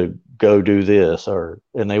 to go do this,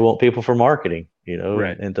 and they want people for marketing,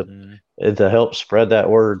 right. and to help spread that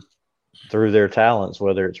word through their talents,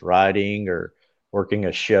 whether it's writing or working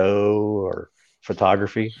a show or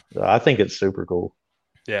photography. I think it's super cool.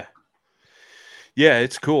 Yeah. Yeah,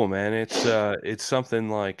 it's cool, man. It's something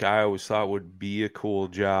like I always thought would be a cool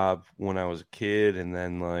job when I was a kid, and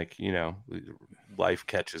then life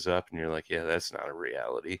catches up, and you're like, yeah, that's not a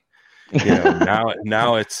reality.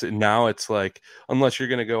 Now it's like, unless you're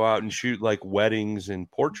gonna go out and shoot like weddings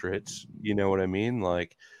and portraits, you know what I mean?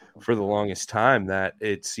 Like, for the longest time, that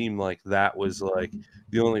it seemed like that was like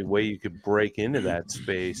the only way you could break into that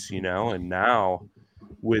space, and now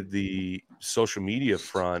with the social media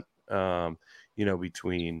front,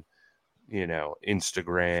 between,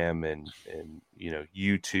 Instagram and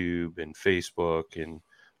YouTube and Facebook and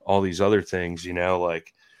all these other things,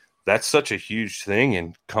 like that's such a huge thing.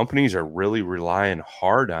 And companies are really relying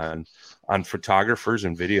hard on photographers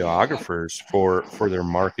and videographers for their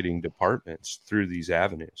marketing departments through these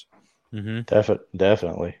avenues.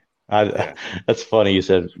 Definitely. That's funny you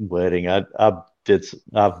said wedding. I've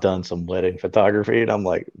done some wedding photography, and I'm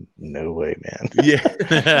like, no way, man.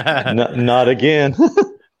 Yeah. not again.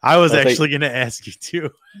 I was actually going to ask you too.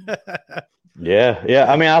 Yeah.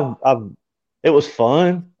 I mean, it was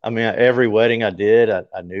fun. I mean, every wedding I did,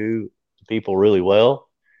 I knew people really well.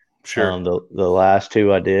 Sure. The last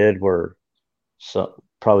two I did were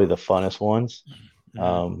probably the funnest ones.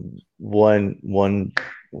 One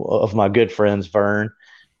of my good friends, Vern,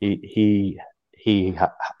 he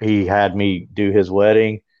had me do his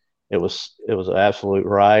wedding. It was an absolute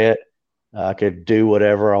riot. I could do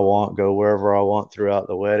whatever I want, go wherever I want throughout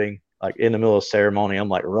the wedding. Like in the middle of ceremony, I'm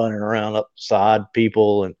like running around upside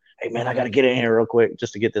people and, hey man, I got to get in here real quick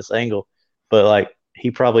just to get this angle. But like,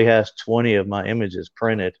 he probably has 20 of my images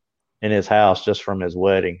printed in his house just from his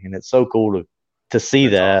wedding. And it's so cool to see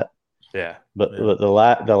that. Awesome. Yeah. But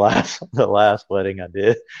the last wedding I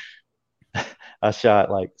did, I shot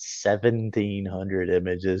like 1,700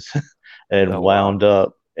 images and wound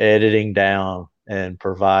up editing down and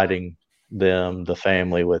providing the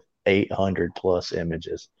family with 800 plus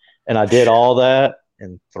images. And I did all that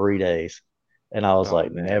in 3 days. And I was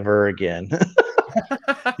man, never again.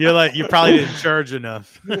 You're like, you probably didn't charge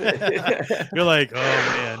enough. You're like,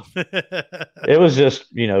 oh man. It was just,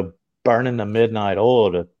 burning the midnight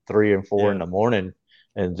oil to 3 and 4 in the morning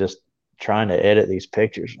and just trying to edit these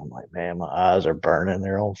pictures. I'm like, man, my eyes are burning.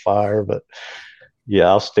 They're on fire. But yeah,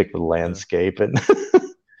 I'll stick with landscape and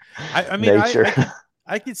I mean, nature.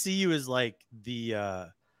 I could see you as like the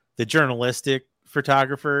journalistic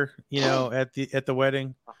photographer, at the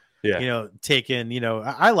wedding. Yeah. Taking,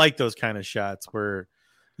 I like those kind of shots where,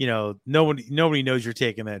 nobody knows you're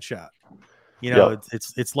taking that shot.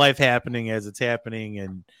 It's life happening as it's happening,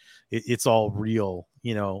 and it's all real,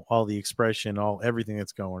 all the expression, everything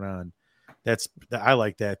that's going on. I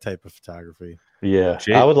like that type of photography. Yeah.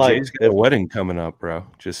 I would like Jay's got a wedding coming up, bro.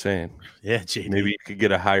 Just saying. Yeah, JD. Maybe you could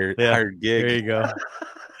get a hired gig. There you go.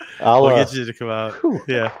 I'll get you to come out.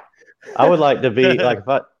 Yeah. I would like to be like,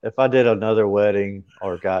 if I did another wedding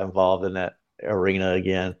or got involved in that arena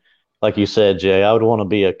again, like you said, Jay, I would want to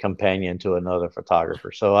be a companion to another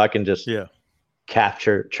photographer, so I can just try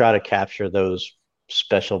to capture those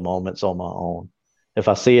special moments on my own. If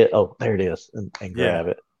I see it, oh, there it is, and grab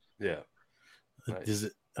it. Yeah. Nice. Is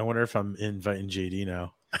it? I wonder if I'm inviting JD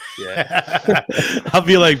now. Yeah. I'll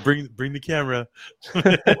be like, bring the camera.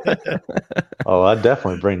 Oh, I'd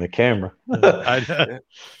definitely bring the camera.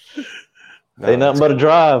 Ain't nothing but a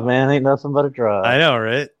drive, man. Ain't nothing but a drive. I know,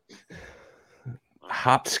 right?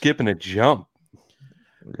 Hop, skip, and a jump.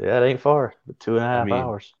 Yeah, it ain't far. 2.5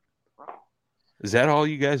 hours. Is that all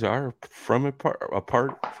you guys are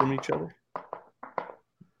apart from each other?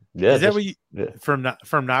 Yeah. Is that what you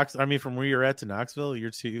from Knox? I mean, from where you're at to Knoxville,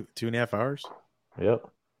 you're 2.5 hours. Yep.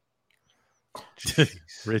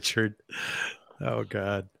 Richard. Oh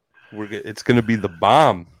God. It's going to be the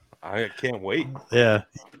bomb. I can't wait. Yeah.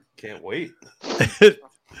 Can't wait.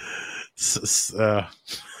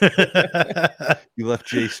 You left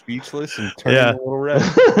Jay speechless and turning a little red.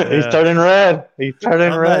 He's turning red. He's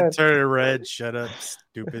turning red. Not turning red. Shut up,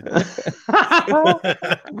 stupid.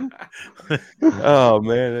 Oh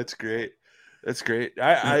man, that's great. That's great.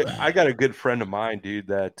 I got a good friend of mine, dude,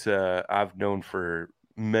 that I've known for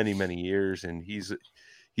many years, and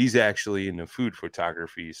he's actually into food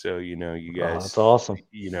photography. So you guys, that's awesome.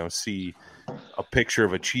 See a picture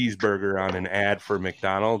of a cheeseburger on an ad for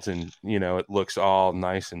McDonald's, and it looks all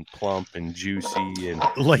nice and plump and juicy, and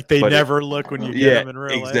like they never look when you get them in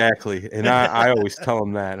real life. Exactly. And I always tell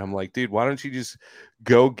him that. I'm like, dude, why don't you just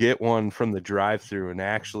go get one from the drive-thru and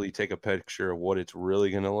actually take a picture of what it's really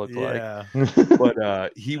going to look like?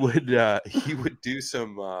 But he would do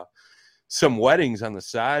some weddings on the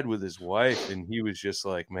side with his wife, and he was just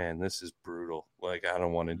like, man, this is brutal. Like, I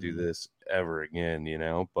don't want to do this ever again,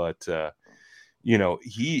 but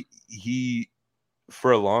he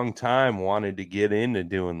for a long time wanted to get into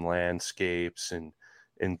doing landscapes and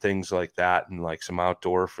things like that, and like some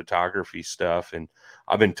outdoor photography stuff. And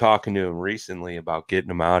I've been talking to him recently about getting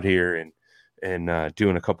him out here and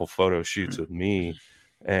doing a couple photo shoots with me.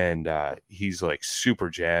 And he's like super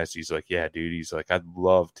jazzed. He's like, yeah, dude. He's like, I'd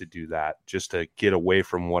love to do that just to get away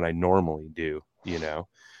from what I normally do.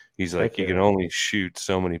 He's like, you can only shoot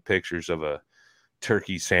so many pictures of a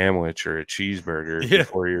turkey sandwich or a cheeseburger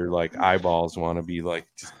before your like eyeballs want to be like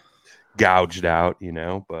just gouged out,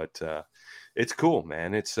 but it's cool,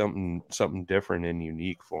 man. It's something different and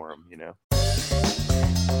unique for him,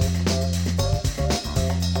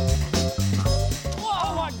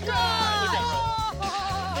 Oh my God!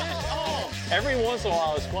 Every once in a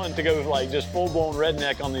while, it's fun to go like just full-blown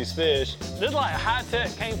redneck on these fish. This is like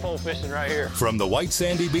high-tech cane pole fishing right here. From the white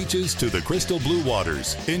sandy beaches to the crystal blue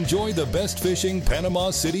waters, enjoy the best fishing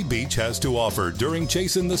Panama City Beach has to offer during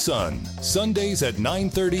Chasing the Sun. Sundays at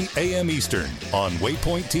 9:30 a.m. Eastern on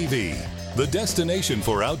Waypoint TV, the destination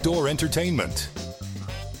for outdoor entertainment.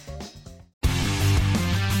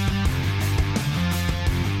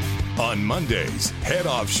 On Mondays, head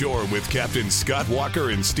offshore with Captain Scott Walker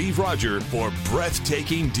and Steve Roger for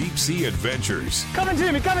breathtaking deep-sea adventures. Coming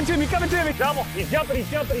to me. Double. He's jumping.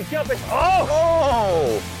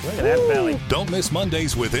 Oh! Look at that belly. Don't miss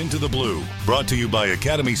Mondays with Into the Blue, brought to you by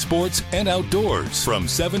Academy Sports and Outdoors from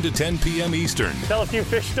 7 to 10 p.m. Eastern. Tell a few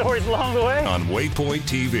fish stories along the way. On Waypoint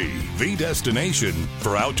TV, the destination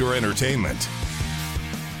for outdoor entertainment.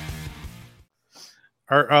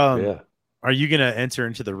 Are you going to enter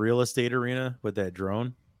into the real estate arena with that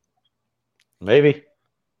drone? Maybe.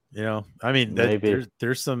 I mean,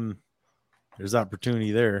 there's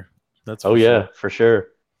opportunity there. That's sure. For sure.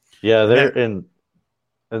 Yeah, they're in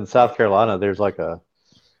South Carolina. There's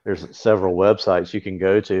several websites you can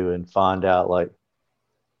go to and find out like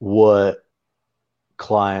what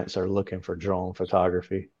clients are looking for drone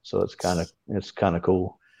photography. So it's kind of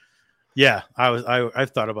cool. Yeah, I've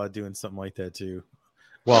thought about doing something like that too.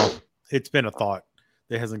 Well, it's been a thought.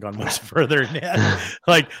 It hasn't gone much further than that.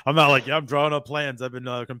 Like, I'm not like, I'm drawing up plans. I've been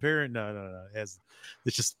comparing. No. It's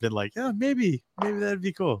just been like, maybe that'd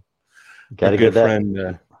be cool. Got to get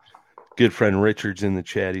that. Good friend Richard's in the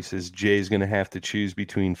chat. He says Jay's going to have to choose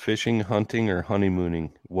between fishing, hunting, or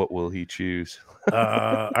honeymooning. What will he choose?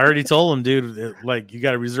 I already told him, dude, like, you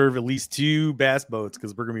got to reserve at least 2 bass boats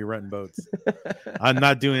because we're going to be renting boats. I'm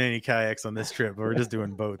not doing any kayaks on this trip. We're just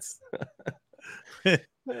doing boats.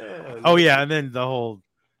 Oh yeah, and then the whole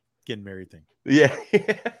getting married thing. Yeah.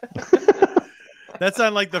 That's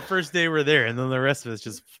on like the first day we're there, and then the rest of it's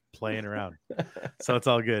just playing around. So it's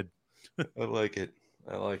all good. I like it.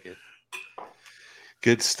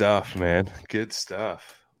 Good stuff, man. Good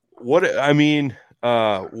stuff. What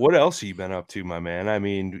else have you been up to, my man? I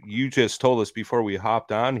mean, you just told us before we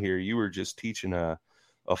hopped on here, you were just teaching a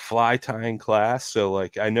fly tying class. So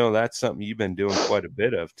like, I know that's something you've been doing quite a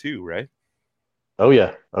bit of too, right? Oh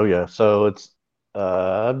yeah. So it's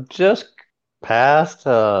just past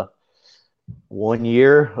 1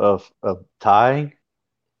 year of tying,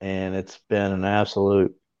 and it's been an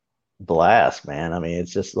absolute blast, man. I mean,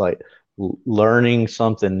 it's just like learning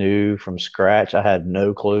something new from scratch. I had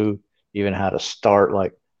no clue even how to start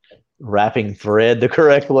like wrapping thread the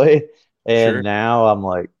correct way, and now I'm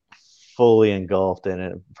like fully engulfed in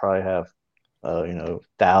it. Probably have over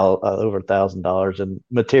 $1,000 in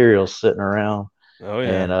materials sitting around. Oh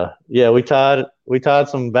yeah. And we tied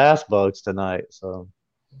some bass bugs tonight. So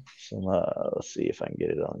let's see if I can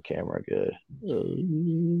get it on camera good.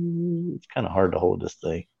 It's kind of hard to hold this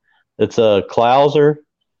thing. It's a Clouser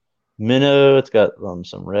minnow. It's got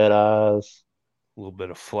some red eyes. A little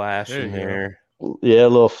bit of flash in there. Yeah, a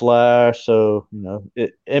little flash. So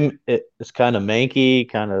it's kind of manky,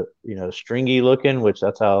 kind of stringy looking, which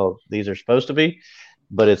that's how these are supposed to be.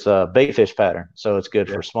 But it's a bait fish pattern, so it's good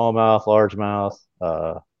for smallmouth, largemouth.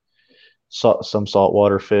 Some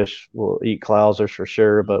saltwater fish will eat Clousers for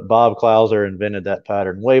sure. But Bob Clouser invented that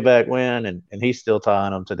pattern way back when, and he's still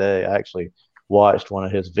tying them today. I actually watched one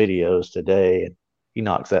of his videos today, and he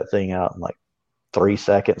knocks that thing out in like 3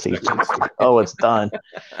 seconds. He's it's done.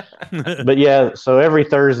 But yeah, so every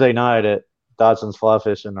Thursday night at Dodson's Fly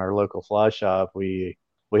Fishing, our local fly shop, we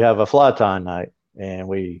have a fly tying night, and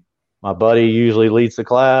my buddy usually leads the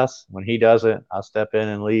class. When he doesn't, I step in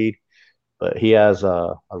and lead. But he has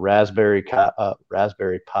a Raspberry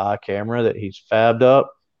Pi camera that he's fabbed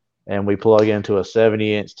up, and we plug into a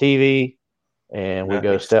 70-inch TV, and we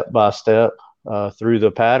go step by step through the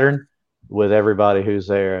pattern with everybody who's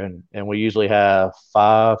there, and we usually have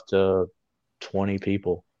 5 to 20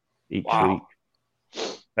 people each week.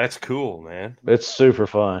 That's cool, man. It's super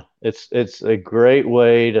fun. It's a great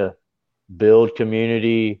way to build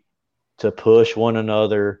community, to push one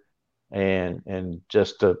another, and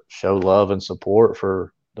just to show love and support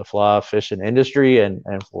for the fly fishing industry and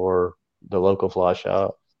for the local fly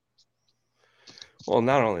shop. Well,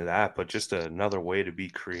 not only that, but just another way to be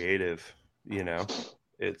creative.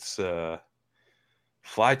 It's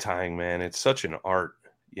fly tying, man. It's such an art.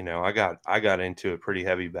 I got into it pretty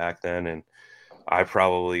heavy back then, and I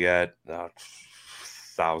probably got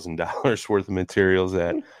 $1,000 worth of materials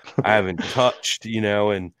that I haven't touched,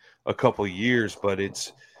 in a couple years. But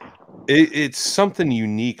it's something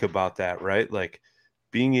unique about that, right? Like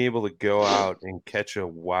being able to go out and catch a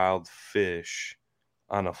wild fish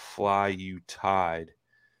on a fly you tied.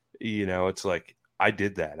 It's like, I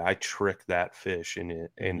did that. I tricked that fish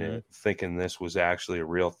into thinking this was actually a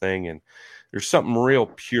real thing. And there's something real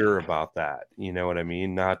pure about that. You know what I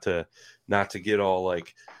mean? Not to get all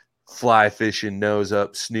like fly fishing nose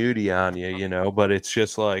up snooty on you, but it's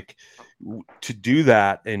just like to do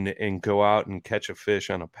that and go out and catch a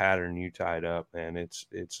fish on a pattern you tied up, and it's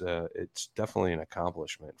definitely an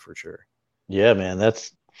accomplishment for sure. Yeah, man,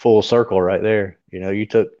 that's full circle right there. You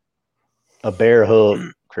took a bare hook,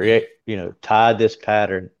 tied this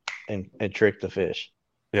pattern and tricked the fish.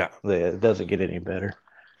 Yeah. It doesn't get any better.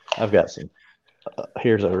 I've got some,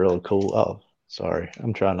 here's a really cool, sorry.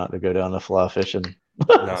 I'm trying not to go down the fly fishing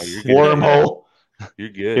wormhole. You're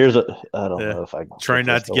good. I don't know if I try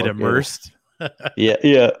not to get immersed.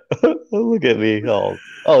 Yeah. Look at me. Oh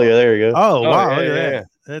yeah, there you go. Oh wow, yeah.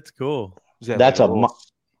 That's cool. That's a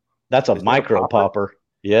micro popper.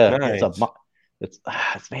 Yeah, nice. It's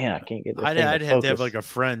man, I can't get this. I'd have to have like a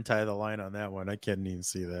friend tie the line on that one. I can't even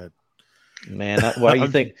see that. Man, why you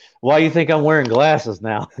think I'm wearing glasses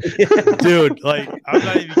now? Dude, like I'm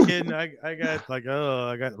not even kidding. I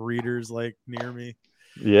got readers like near me.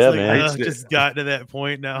 Yeah, like, man. I just got to that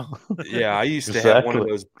point now. Yeah, I used to have one of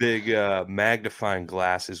those big magnifying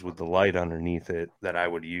glasses with the light underneath it that I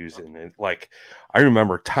would use, and I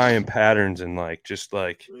remember tying patterns and just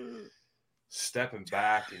stepping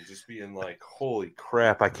back and just being like, "Holy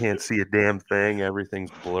crap! I can't see a damn thing.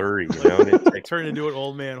 Everything's blurry." And it turn into an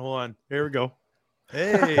old man. Hold on, here we go.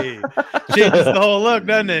 Hey, changes the whole look,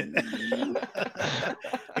 doesn't it?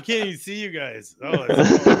 I can't even see you guys. Oh,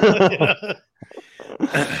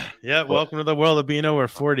 yeah, welcome to the world of being over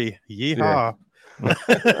 40. Yeehaw.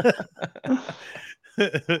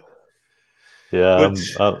 Yeah,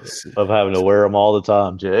 I'm having to wear them all the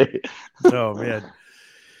time, Jay. Oh man.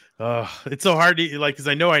 It's so hard to because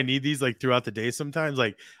I know I need these throughout the day sometimes.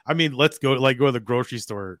 Let's go go to the grocery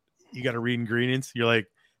store. You got to read ingredients. You're like,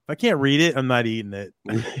 if I can't read it, I'm not eating it.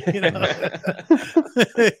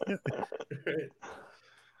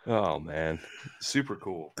 Oh man, super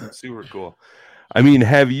cool. I mean,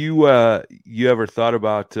 have you ever thought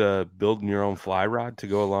about building your own fly rod to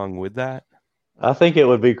go along with that? I think it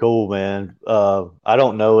would be cool, man. I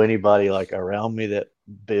don't know anybody around me that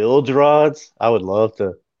builds rods. I would love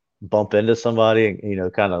to bump into somebody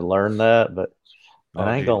and kind of learn that, but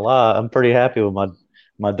I ain't gonna lie, I'm pretty happy with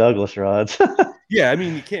my Douglas rods. Yeah, I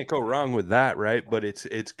mean, you can't go wrong with that, right? But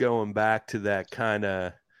it's going back to that kind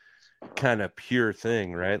of pure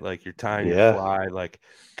thing, right? Like you're tying your fly,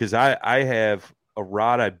 because I have a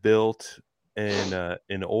rod I built and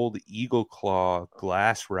an old Eagle Claw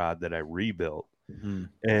glass rod that I rebuilt,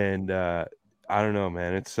 and I don't know,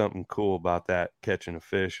 man. It's something cool about that, catching a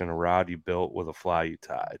fish on a rod you built with a fly you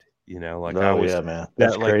tied. Like Yeah, man,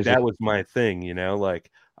 that's crazy. that was my thing. Like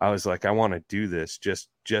I was like, I want to do this just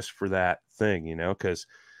for that thing. Because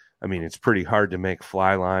I mean, it's pretty hard to make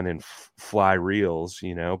fly line and fly reels.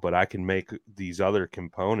 But I can make these other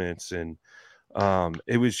components, and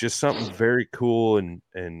it was just something very cool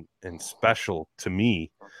and special to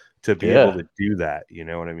me to be able to do that. You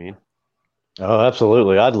know what I mean? Oh,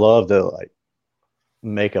 absolutely. I'd love to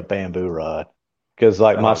make a bamboo rod because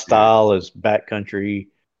my style is backcountry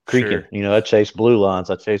creeking. Sure. I chase blue lines,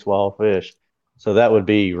 I chase wild fish, so that would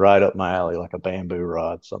be right up my alley, like a bamboo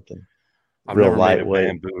rod, something I've real never lightweight. made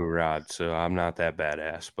a bamboo rod, so I'm not that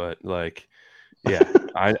badass. But yeah,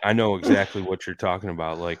 I know exactly what you're talking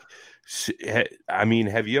about. I mean,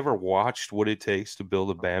 have you ever watched what it takes to build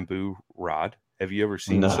a bamboo rod? Have you ever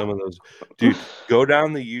seen some of those? Dude, go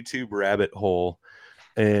down the YouTube rabbit hole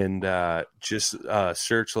and just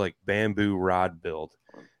search bamboo rod build,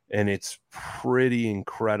 and it's pretty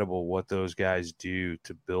incredible what those guys do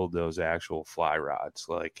to build those actual fly rods.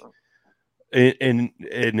 And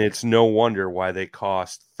it's no wonder why they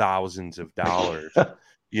cost thousands of dollars at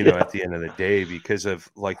the end of the day, because of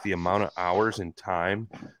the amount of hours and time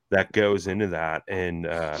that goes into that, and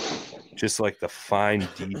just the fine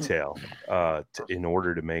detail in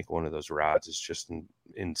order to make one of those rods is just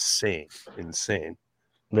insane.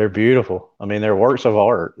 They're beautiful. I mean, they're works of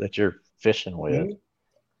art that you're fishing with.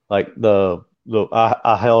 I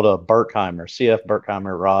held a Berkheimer, CF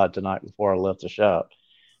Berkheimer rod tonight before I left the shop,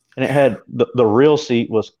 and it had the reel seat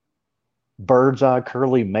was bird's eye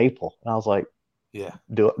curly maple, and I was like, yeah,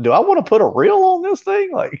 do I want to put a reel on this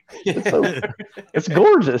thing? It's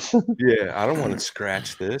gorgeous. Yeah, I don't want to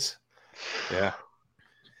scratch this. Yeah.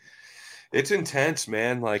 It's intense,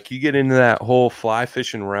 man. You get into that whole fly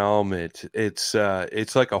fishing realm, it's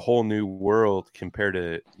like a whole new world compared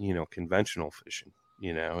to, conventional fishing.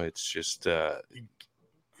 It's just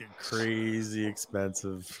crazy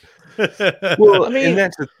expensive. Well, I mean,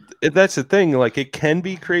 and that's the thing. It can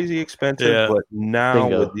be crazy expensive, but now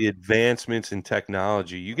with the advancements in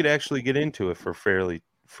technology, you could actually get into it for fairly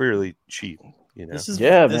cheap. This is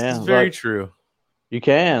very true. You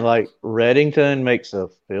can, Reddington makes a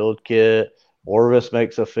field kit, Orvis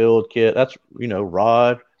makes a field kit. That's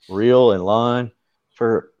rod, reel, and line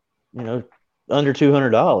for under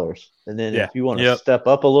 $200. And then if you want to step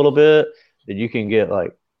up a little bit, then you can get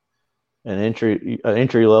an entry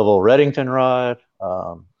level Reddington rod.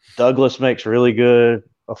 Douglas makes really good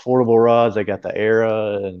affordable rods. They got the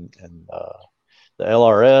Era and the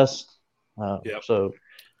LRS. So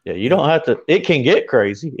yeah, you don't have to. It can get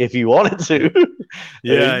crazy if you wanted to.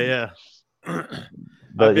 Yeah.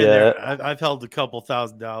 But I've held a couple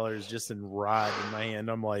 $1,000s just in rod in my hand.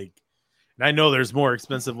 I'm like, and I know there's more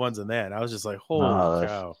expensive ones than that. I was just like, holy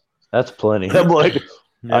cow, that's plenty. I'm like,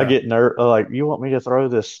 I get nervous. You want me to throw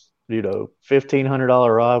this,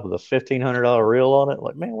 $1,500 rod with a $1,500 reel on it?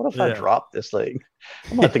 Man, what if I drop this thing?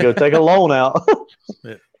 I'm gonna have to go take a loan out.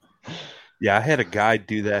 Yeah, I had a guy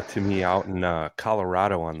do that to me out in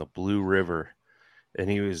Colorado on the Blue River, and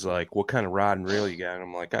he was like, "What kind of rod and reel you got?" And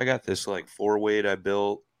I'm like, "I got this 4-weight I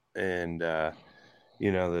built, and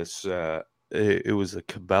this it was a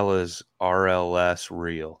Cabela's RLS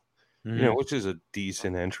reel, which is a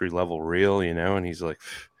decent entry level reel, And he's like,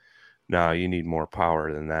 "No, you need more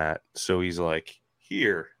power than that." So he's like,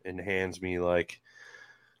 "Here," and hands me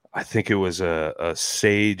I think it was a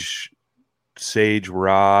Sage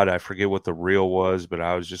rod. I forget what the reel was, but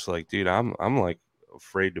I was just like, dude, I'm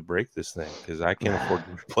afraid to break this thing because I can't afford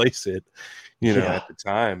to replace it, at the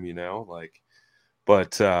time,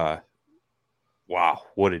 but wow,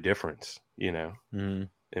 what a difference, in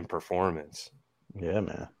performance. Yeah,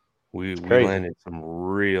 man. We landed some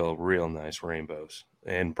real nice rainbows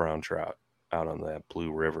and brown trout out on that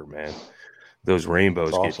Blue River, man. Those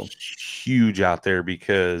rainbows get huge out there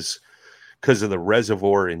because of the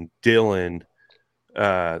reservoir in Dillon.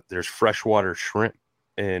 There's freshwater shrimp,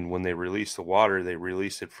 and when they release the water, they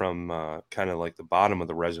release it from kind of the bottom of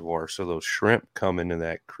the reservoir. So those shrimp come into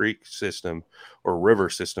that creek system or river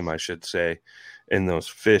system, I should say, and those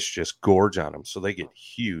fish just gorge on them. So they get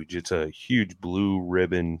huge. It's a huge blue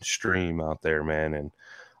ribbon stream out there, man. And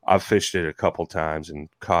I've fished it a couple times and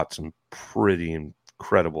caught some pretty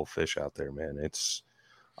incredible fish out there, man.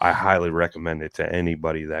 I highly recommend it to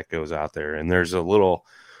anybody that goes out there. And there's a little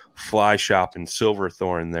fly shop in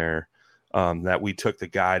Silverthorne there that we took the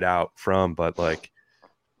guide out from, but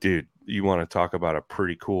dude, you want to talk about a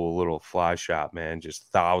pretty cool little fly shop, man. Just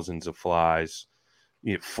thousands of flies,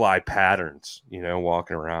 fly patterns,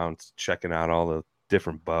 walking around checking out all the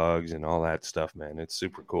different bugs and all that stuff, man. It's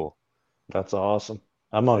super cool. That's awesome.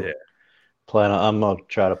 I'm gonna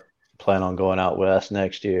try to plan on going out west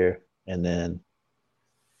next year, and then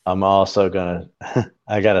I'm also gonna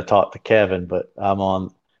I gotta talk to Kevin, but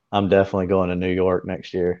I'm definitely going to New York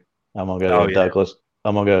next year. I'm gonna go to Douglas.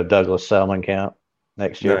 I'm gonna go to Douglas Salmon Camp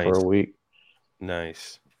next year for a week.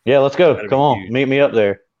 Nice. Yeah, let's go. Come on, meet me up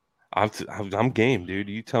there. I'm game, dude.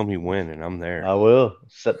 You tell me when, and I'm there. I will.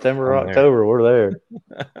 September, October, we're there.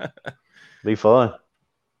 Be fun.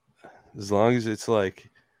 As long as it's like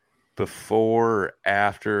before or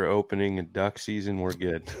after opening and duck season, we're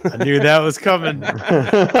good. I knew that was coming.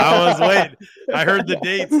 I was waiting. I heard the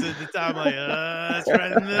dates at the time, like, it's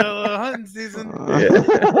right in the middle of hunting season.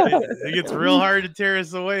 It gets real hard to tear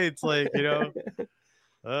us away. It's like, yeah.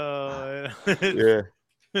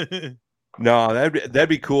 No, that'd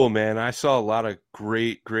be cool, man. I saw a lot of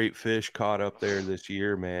great fish caught up there this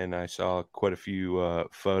year, man. I saw quite a few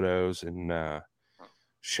photos, and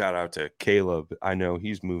shout out to Caleb. I know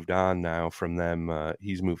he's moved on now from them.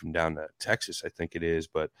 He's moving down to Texas, I think it is,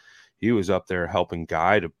 but he was up there helping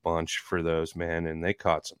guide a bunch for those, man, and they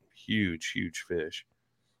caught some huge fish.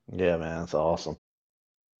 Yeah, man, that's awesome.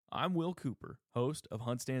 I'm Will Cooper, host of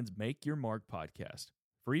HuntStand's Make Your Mark podcast.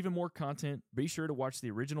 For even more content, be sure to watch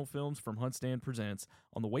the original films from HuntStand Presents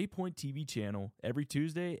on the Waypoint TV channel every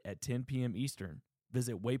Tuesday at 10 p.m. Eastern.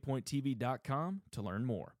 Visit waypointtv.com to learn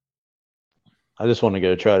more. I just want to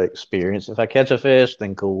go try to experience. If I catch a fish,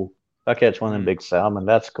 then cool. If I catch one of them big salmon,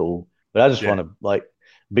 that's cool. But I just want to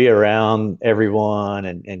be around everyone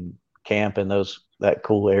and camp in that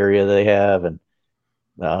cool area they have, and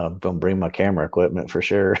I'm gonna bring my camera equipment for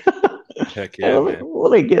sure. Heck yeah, man.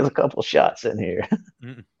 Let me get a couple shots in here.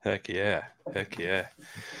 Heck yeah. But yeah,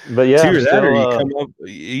 either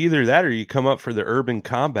that or you come up for the urban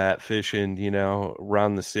combat fishing,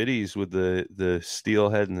 around the cities with the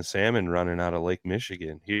steelhead and the salmon running out of Lake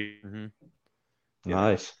Michigan.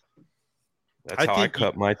 Nice. That's how I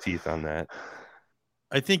cut my teeth on that.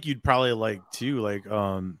 I think you'd probably like too,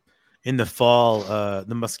 in the fall,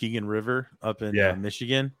 the Muskegon River up in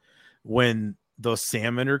Michigan, when those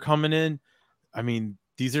salmon are coming in. I mean,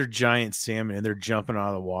 these are giant salmon, and they're jumping out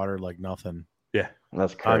of the water like nothing. Yeah,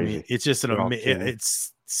 that's crazy. I mean, it's just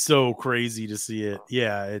it's so crazy to see it.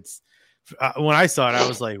 Yeah, it's when I saw it, I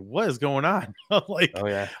was like, "What is going on?" Like, oh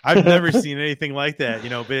yeah, I've never seen anything like that.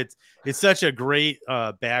 But it's such a great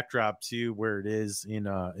backdrop too, where it is in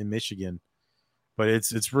Michigan. But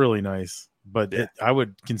it's really nice. But I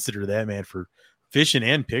would consider that, man, for fishing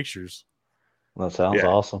and pictures. That sounds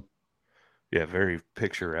awesome. Yeah, very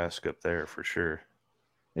picturesque up there for sure.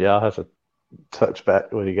 Yeah, I'll have to touch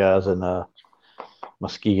back with you guys in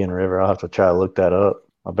Muskegon River. I'll have to try to look that up.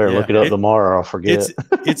 I better look it up tomorrow or I'll forget.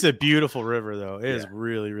 It's a beautiful river, though. It is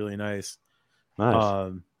really, really nice.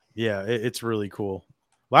 Nice. It's really cool.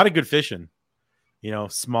 A lot of good fishing.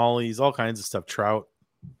 Smallies, all kinds of stuff. Trout.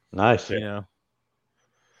 Nice.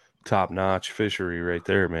 Top notch fishery right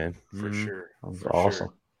there, man. For sure. That's awesome.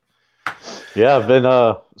 Sure. Yeah, I've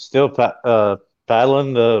been still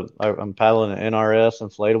paddling I'm paddling an NRS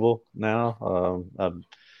inflatable now.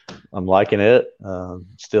 I'm liking it.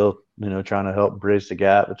 Still, trying to help bridge the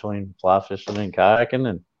gap between fly fishing and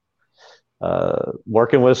kayaking, and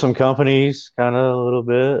working with some companies kind of a little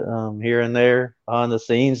bit here and there behind the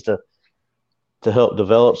scenes to help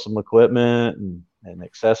develop some equipment and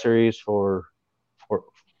accessories for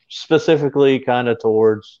specifically kind of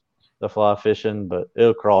towards the fly fishing, but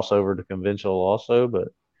it'll cross over to conventional also. But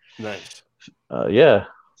nice.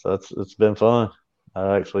 So it's been fun.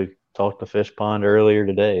 I actually talked to Fish Pond earlier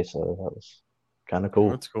today, so that was kind of cool.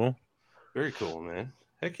 That's cool. Very cool, man.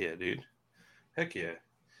 Heck yeah, dude. Heck yeah.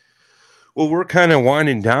 Well, we're kind of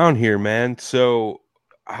winding down here, man. So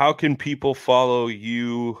how can people follow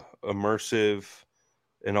you, Immersive,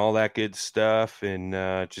 and all that good stuff, and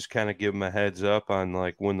just kind of give them a heads up on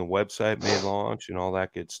when the website may launch and all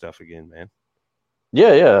that good stuff again, man?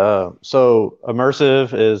 Yeah. So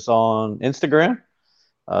Immersive is on Instagram.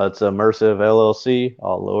 It's Immersive LLC,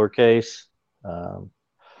 all lowercase.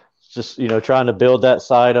 Just trying to build that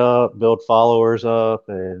site up, build followers up,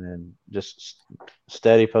 and just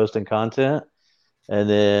steady posting content. And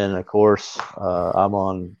then of course I'm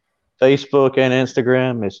on Facebook and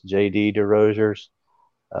Instagram. It's JD Desrosiers.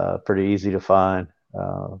 Pretty easy to find.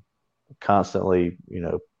 Constantly,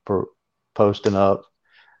 posting up.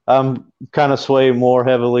 I'm kind of sway more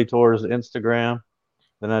heavily towards Instagram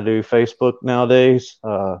than I do Facebook nowadays.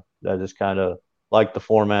 I just kind of like the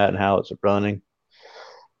format and how it's running.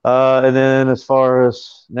 And then as far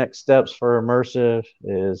as next steps for Immersive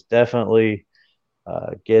is definitely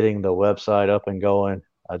getting the website up and going.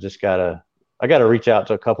 I gotta reach out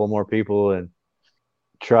to a couple more people and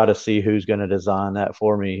try to see who's going to design that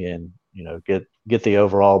for me, and get the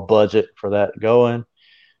overall budget for that going.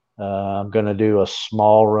 I'm going to do a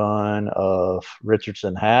small run of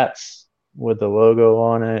Richardson hats with the logo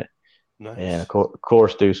on it. Nice. And of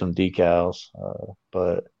course do some decals.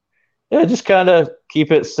 But yeah, just kind of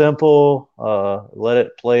keep it simple, let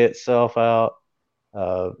it play itself out.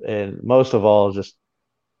 And most of all, just,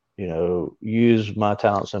 use my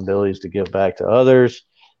talents and abilities to give back to others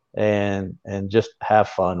and just have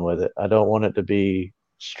fun with it. I don't want it to be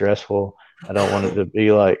stressful. I don't want it to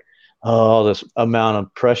be like, all this amount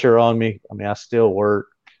of pressure on me. I mean, I still work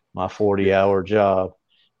my 40-hour job,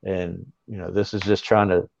 and this is just trying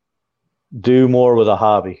to do more with a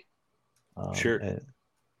hobby. Sure.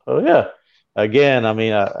 Yeah. Again, I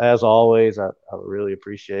mean, as always, I really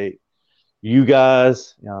appreciate you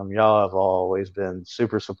guys. Y'all have always been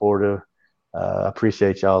super supportive. I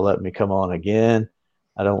appreciate y'all letting me come on again.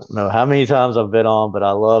 I don't know how many times I've been on, but I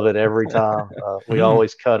love it every time. We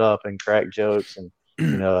always cut up and crack jokes, and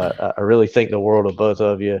I really think the world of both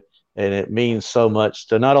of you, and it means so much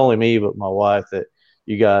to not only me but my wife that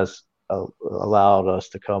you guys allowed us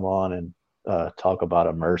to come on and talk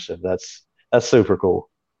about Immersive. That's super cool.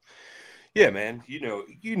 Yeah, man. You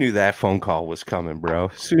knew that phone call was coming, bro.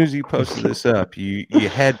 As soon as you posted this up, you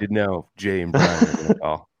had to know Jay and Brian were gonna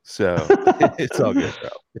call. So it's all good, bro.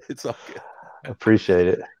 It's all good. Appreciate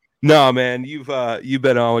it. No, man, you've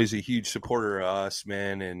been always a huge supporter of us,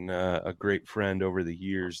 man, and a great friend over the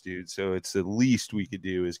years, dude. So it's the least we could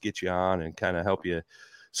do is get you on and kind of help you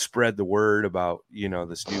spread the word about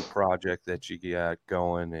this new project that you got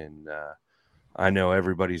going. And I know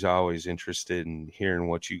everybody's always interested in hearing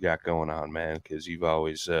what you got going on, man, because you've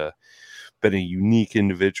always been a unique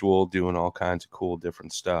individual doing all kinds of cool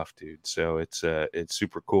different stuff, dude. So it's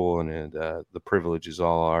super cool, and the privilege is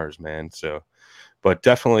all ours, man. So. But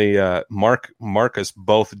definitely mark us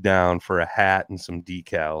both down for a hat and some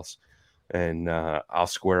decals, and I'll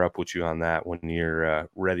square up with you on that when you're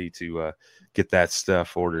ready to get that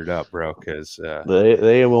stuff ordered up, bro. Because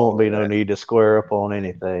there won't be no need to square up on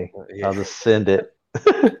anything. Yeah. I'll just send it.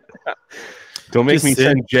 Don't make me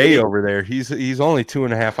send Jay over there. He's only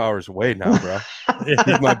 2.5 hours away now, bro.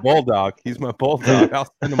 He's my bulldog.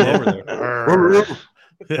 I'll send him over there.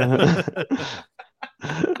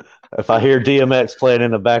 If I hear DMX playing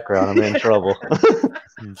in the background, I'm in trouble.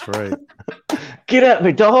 That's right. Get at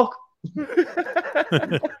me, dog.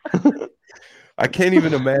 I can't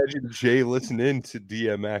even imagine Jay listening to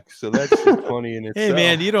DMX, so that's just funny in itself. Hey,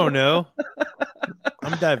 man, you don't know.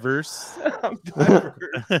 I'm diverse.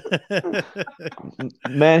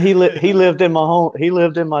 Man, he lived in my home. He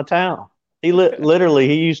lived in my town. Literally,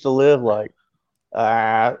 he used to live like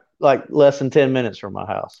less than 10 minutes from my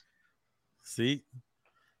house. See?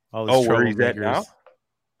 Where he's at now?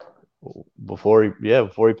 Before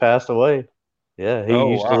he passed away. Yeah, he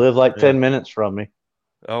used to live like 10 minutes from me.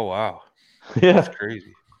 Oh wow. Yeah. That's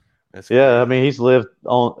crazy. I mean, he's lived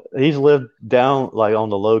down like on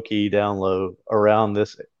the low key, down low around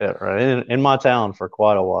this in my town for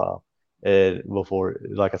quite a while. And before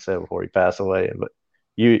he passed away.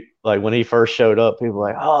 But when he first showed up, people were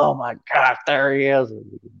like, oh my gosh, there he is.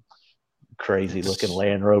 Crazy looking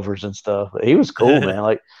Land Rovers and stuff. But he was cool, man.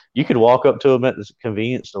 Like you could walk up to him at this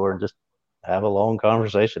convenience store and just have a long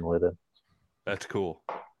conversation with him. That's cool.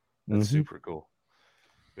 That's super cool.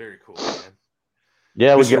 Very cool, man.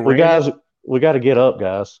 Yeah, we got to get up,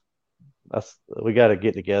 guys. We got to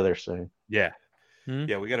get together soon. Yeah.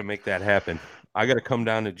 Yeah, we got to make that happen. I got to come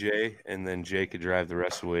down to Jay, and then Jay could drive the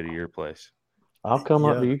rest of the way to your place. I'll come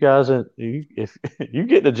up to you guys, and if you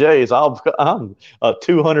get to Jay's, I'm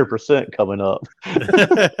 200% coming up.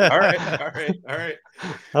 All right.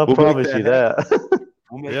 I'll promise you that.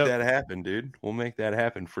 We'll make that happen, dude. We'll make that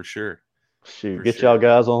happen for sure. Shoot, get y'all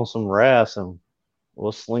guys on some rafts, and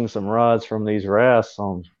we'll sling some rods from these rafts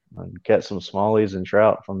and catch some smallies and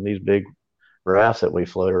trout from these big rafts that we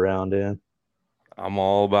float around in. I'm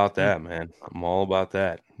all about that, man. I'm all about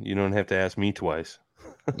that. You don't have to ask me twice.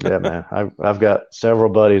 Yeah, man. I've got several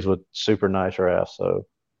buddies with super nice rafts. So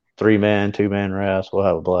 3-man, 2-man rafts. We'll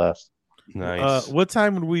have a blast. Nice. What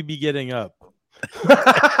time would we be getting up?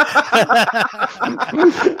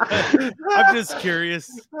 I'm just curious.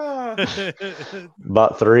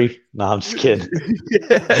 About 3. No, I'm just kidding.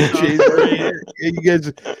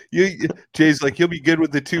 Jay's like, he'll be good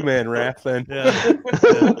with the 2-man raft then. Yeah.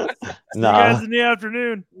 You guys in the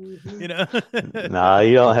afternoon. Nah,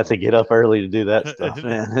 you don't have to get up early to do that stuff,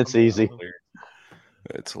 man. It's easy.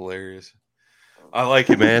 It's hilarious. I like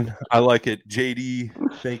it, man. I like it.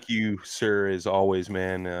 JD, thank you, sir, as always,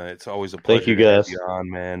 man. It's always a pleasure to have you on,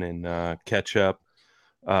 man, and catch up.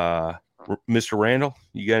 Mr. Randall,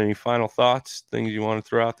 you got any final thoughts, things you want to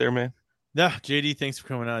throw out there, man? Yeah, JD, thanks for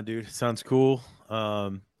coming on, dude. Sounds cool.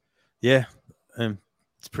 Yeah,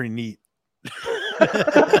 it's pretty neat. I'm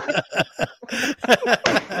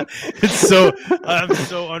so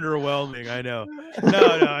underwhelming. I know.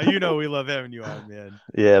 No, we love having you on, man.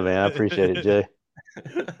 Yeah, man, I appreciate it, Jay.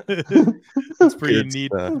 It's pretty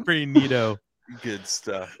neat. Pretty neato. Good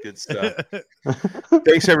stuff.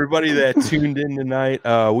 Thanks everybody that tuned in tonight.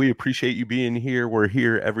 We appreciate you being here. We're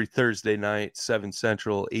here every Thursday night, 7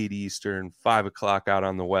 Central, 8 Eastern, 5 o'clock out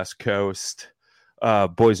on the West Coast.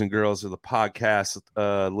 Boys and girls of the podcast,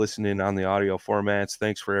 listening on the audio formats.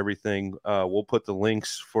 Thanks for everything. We'll put the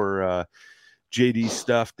links for JD's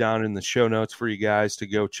stuff down in the show notes for you guys to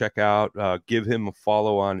go check out. Give him a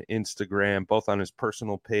follow on Instagram, both on his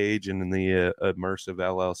personal page and in the Immersive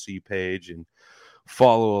LLC page, and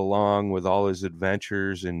follow along with all his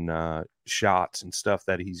adventures and shots and stuff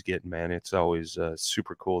that he's getting, man. It's always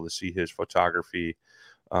super cool to see his photography.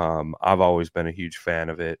 I've always been a huge fan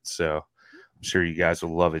of it, so I'm sure you guys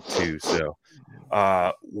will love it too. So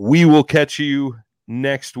we will catch you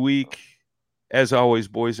next week. As always,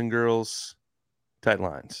 boys and girls, tight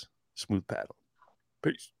lines, smooth paddle.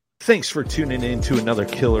 Peace. Thanks for tuning in to another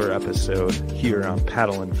killer episode here on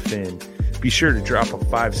Paddle and Fin. Be sure to drop a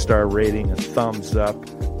 5-star rating, a thumbs up,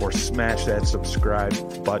 or smash that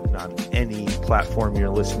subscribe button on any platform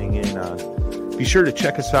you're listening in on. Be sure to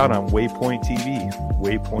check us out on Waypoint TV,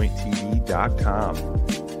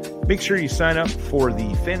 waypointtv.com. Make sure you sign up for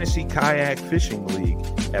the Fantasy Kayak Fishing League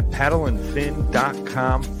at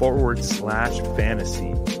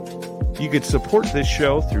paddleandfin.com/fantasy. You could support this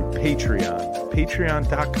show through Patreon,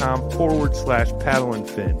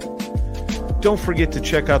 patreon.com/paddleandfin. Don't forget to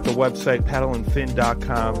check out the website,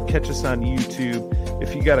 paddleandfin.com. Catch us on YouTube.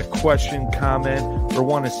 If you got a question, comment, or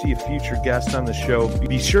want to see a future guest on the show,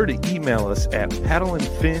 be sure to email us at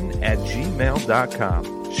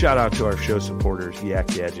paddleandfin@gmail.com. Shout out to our show supporters, Yak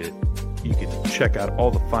Gadget. You can check out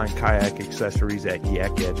all the fine kayak accessories at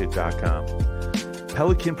yakgadget.com.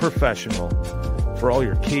 Pelican Professional. For all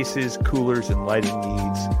your cases, coolers, and lighting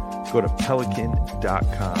needs, go to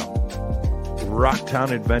pelican.com.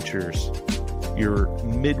 Rocktown Adventures, your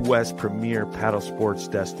Midwest premier paddle sports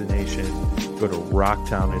destination. Go to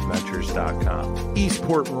rocktownadventures.com.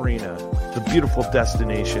 Eastport Marina, the beautiful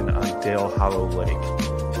destination on Dale Hollow Lake.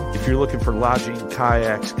 If you're looking for lodging,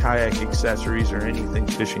 kayaks, kayak accessories, or anything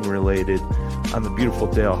fishing related on the beautiful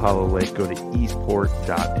Dale Hollow Lake, go to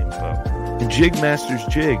eastport.info. And Jigmasters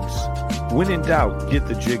Jigs. When in doubt, get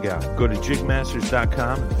the jig out. Go to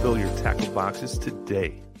jigmasters.com and fill your tackle boxes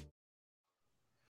today.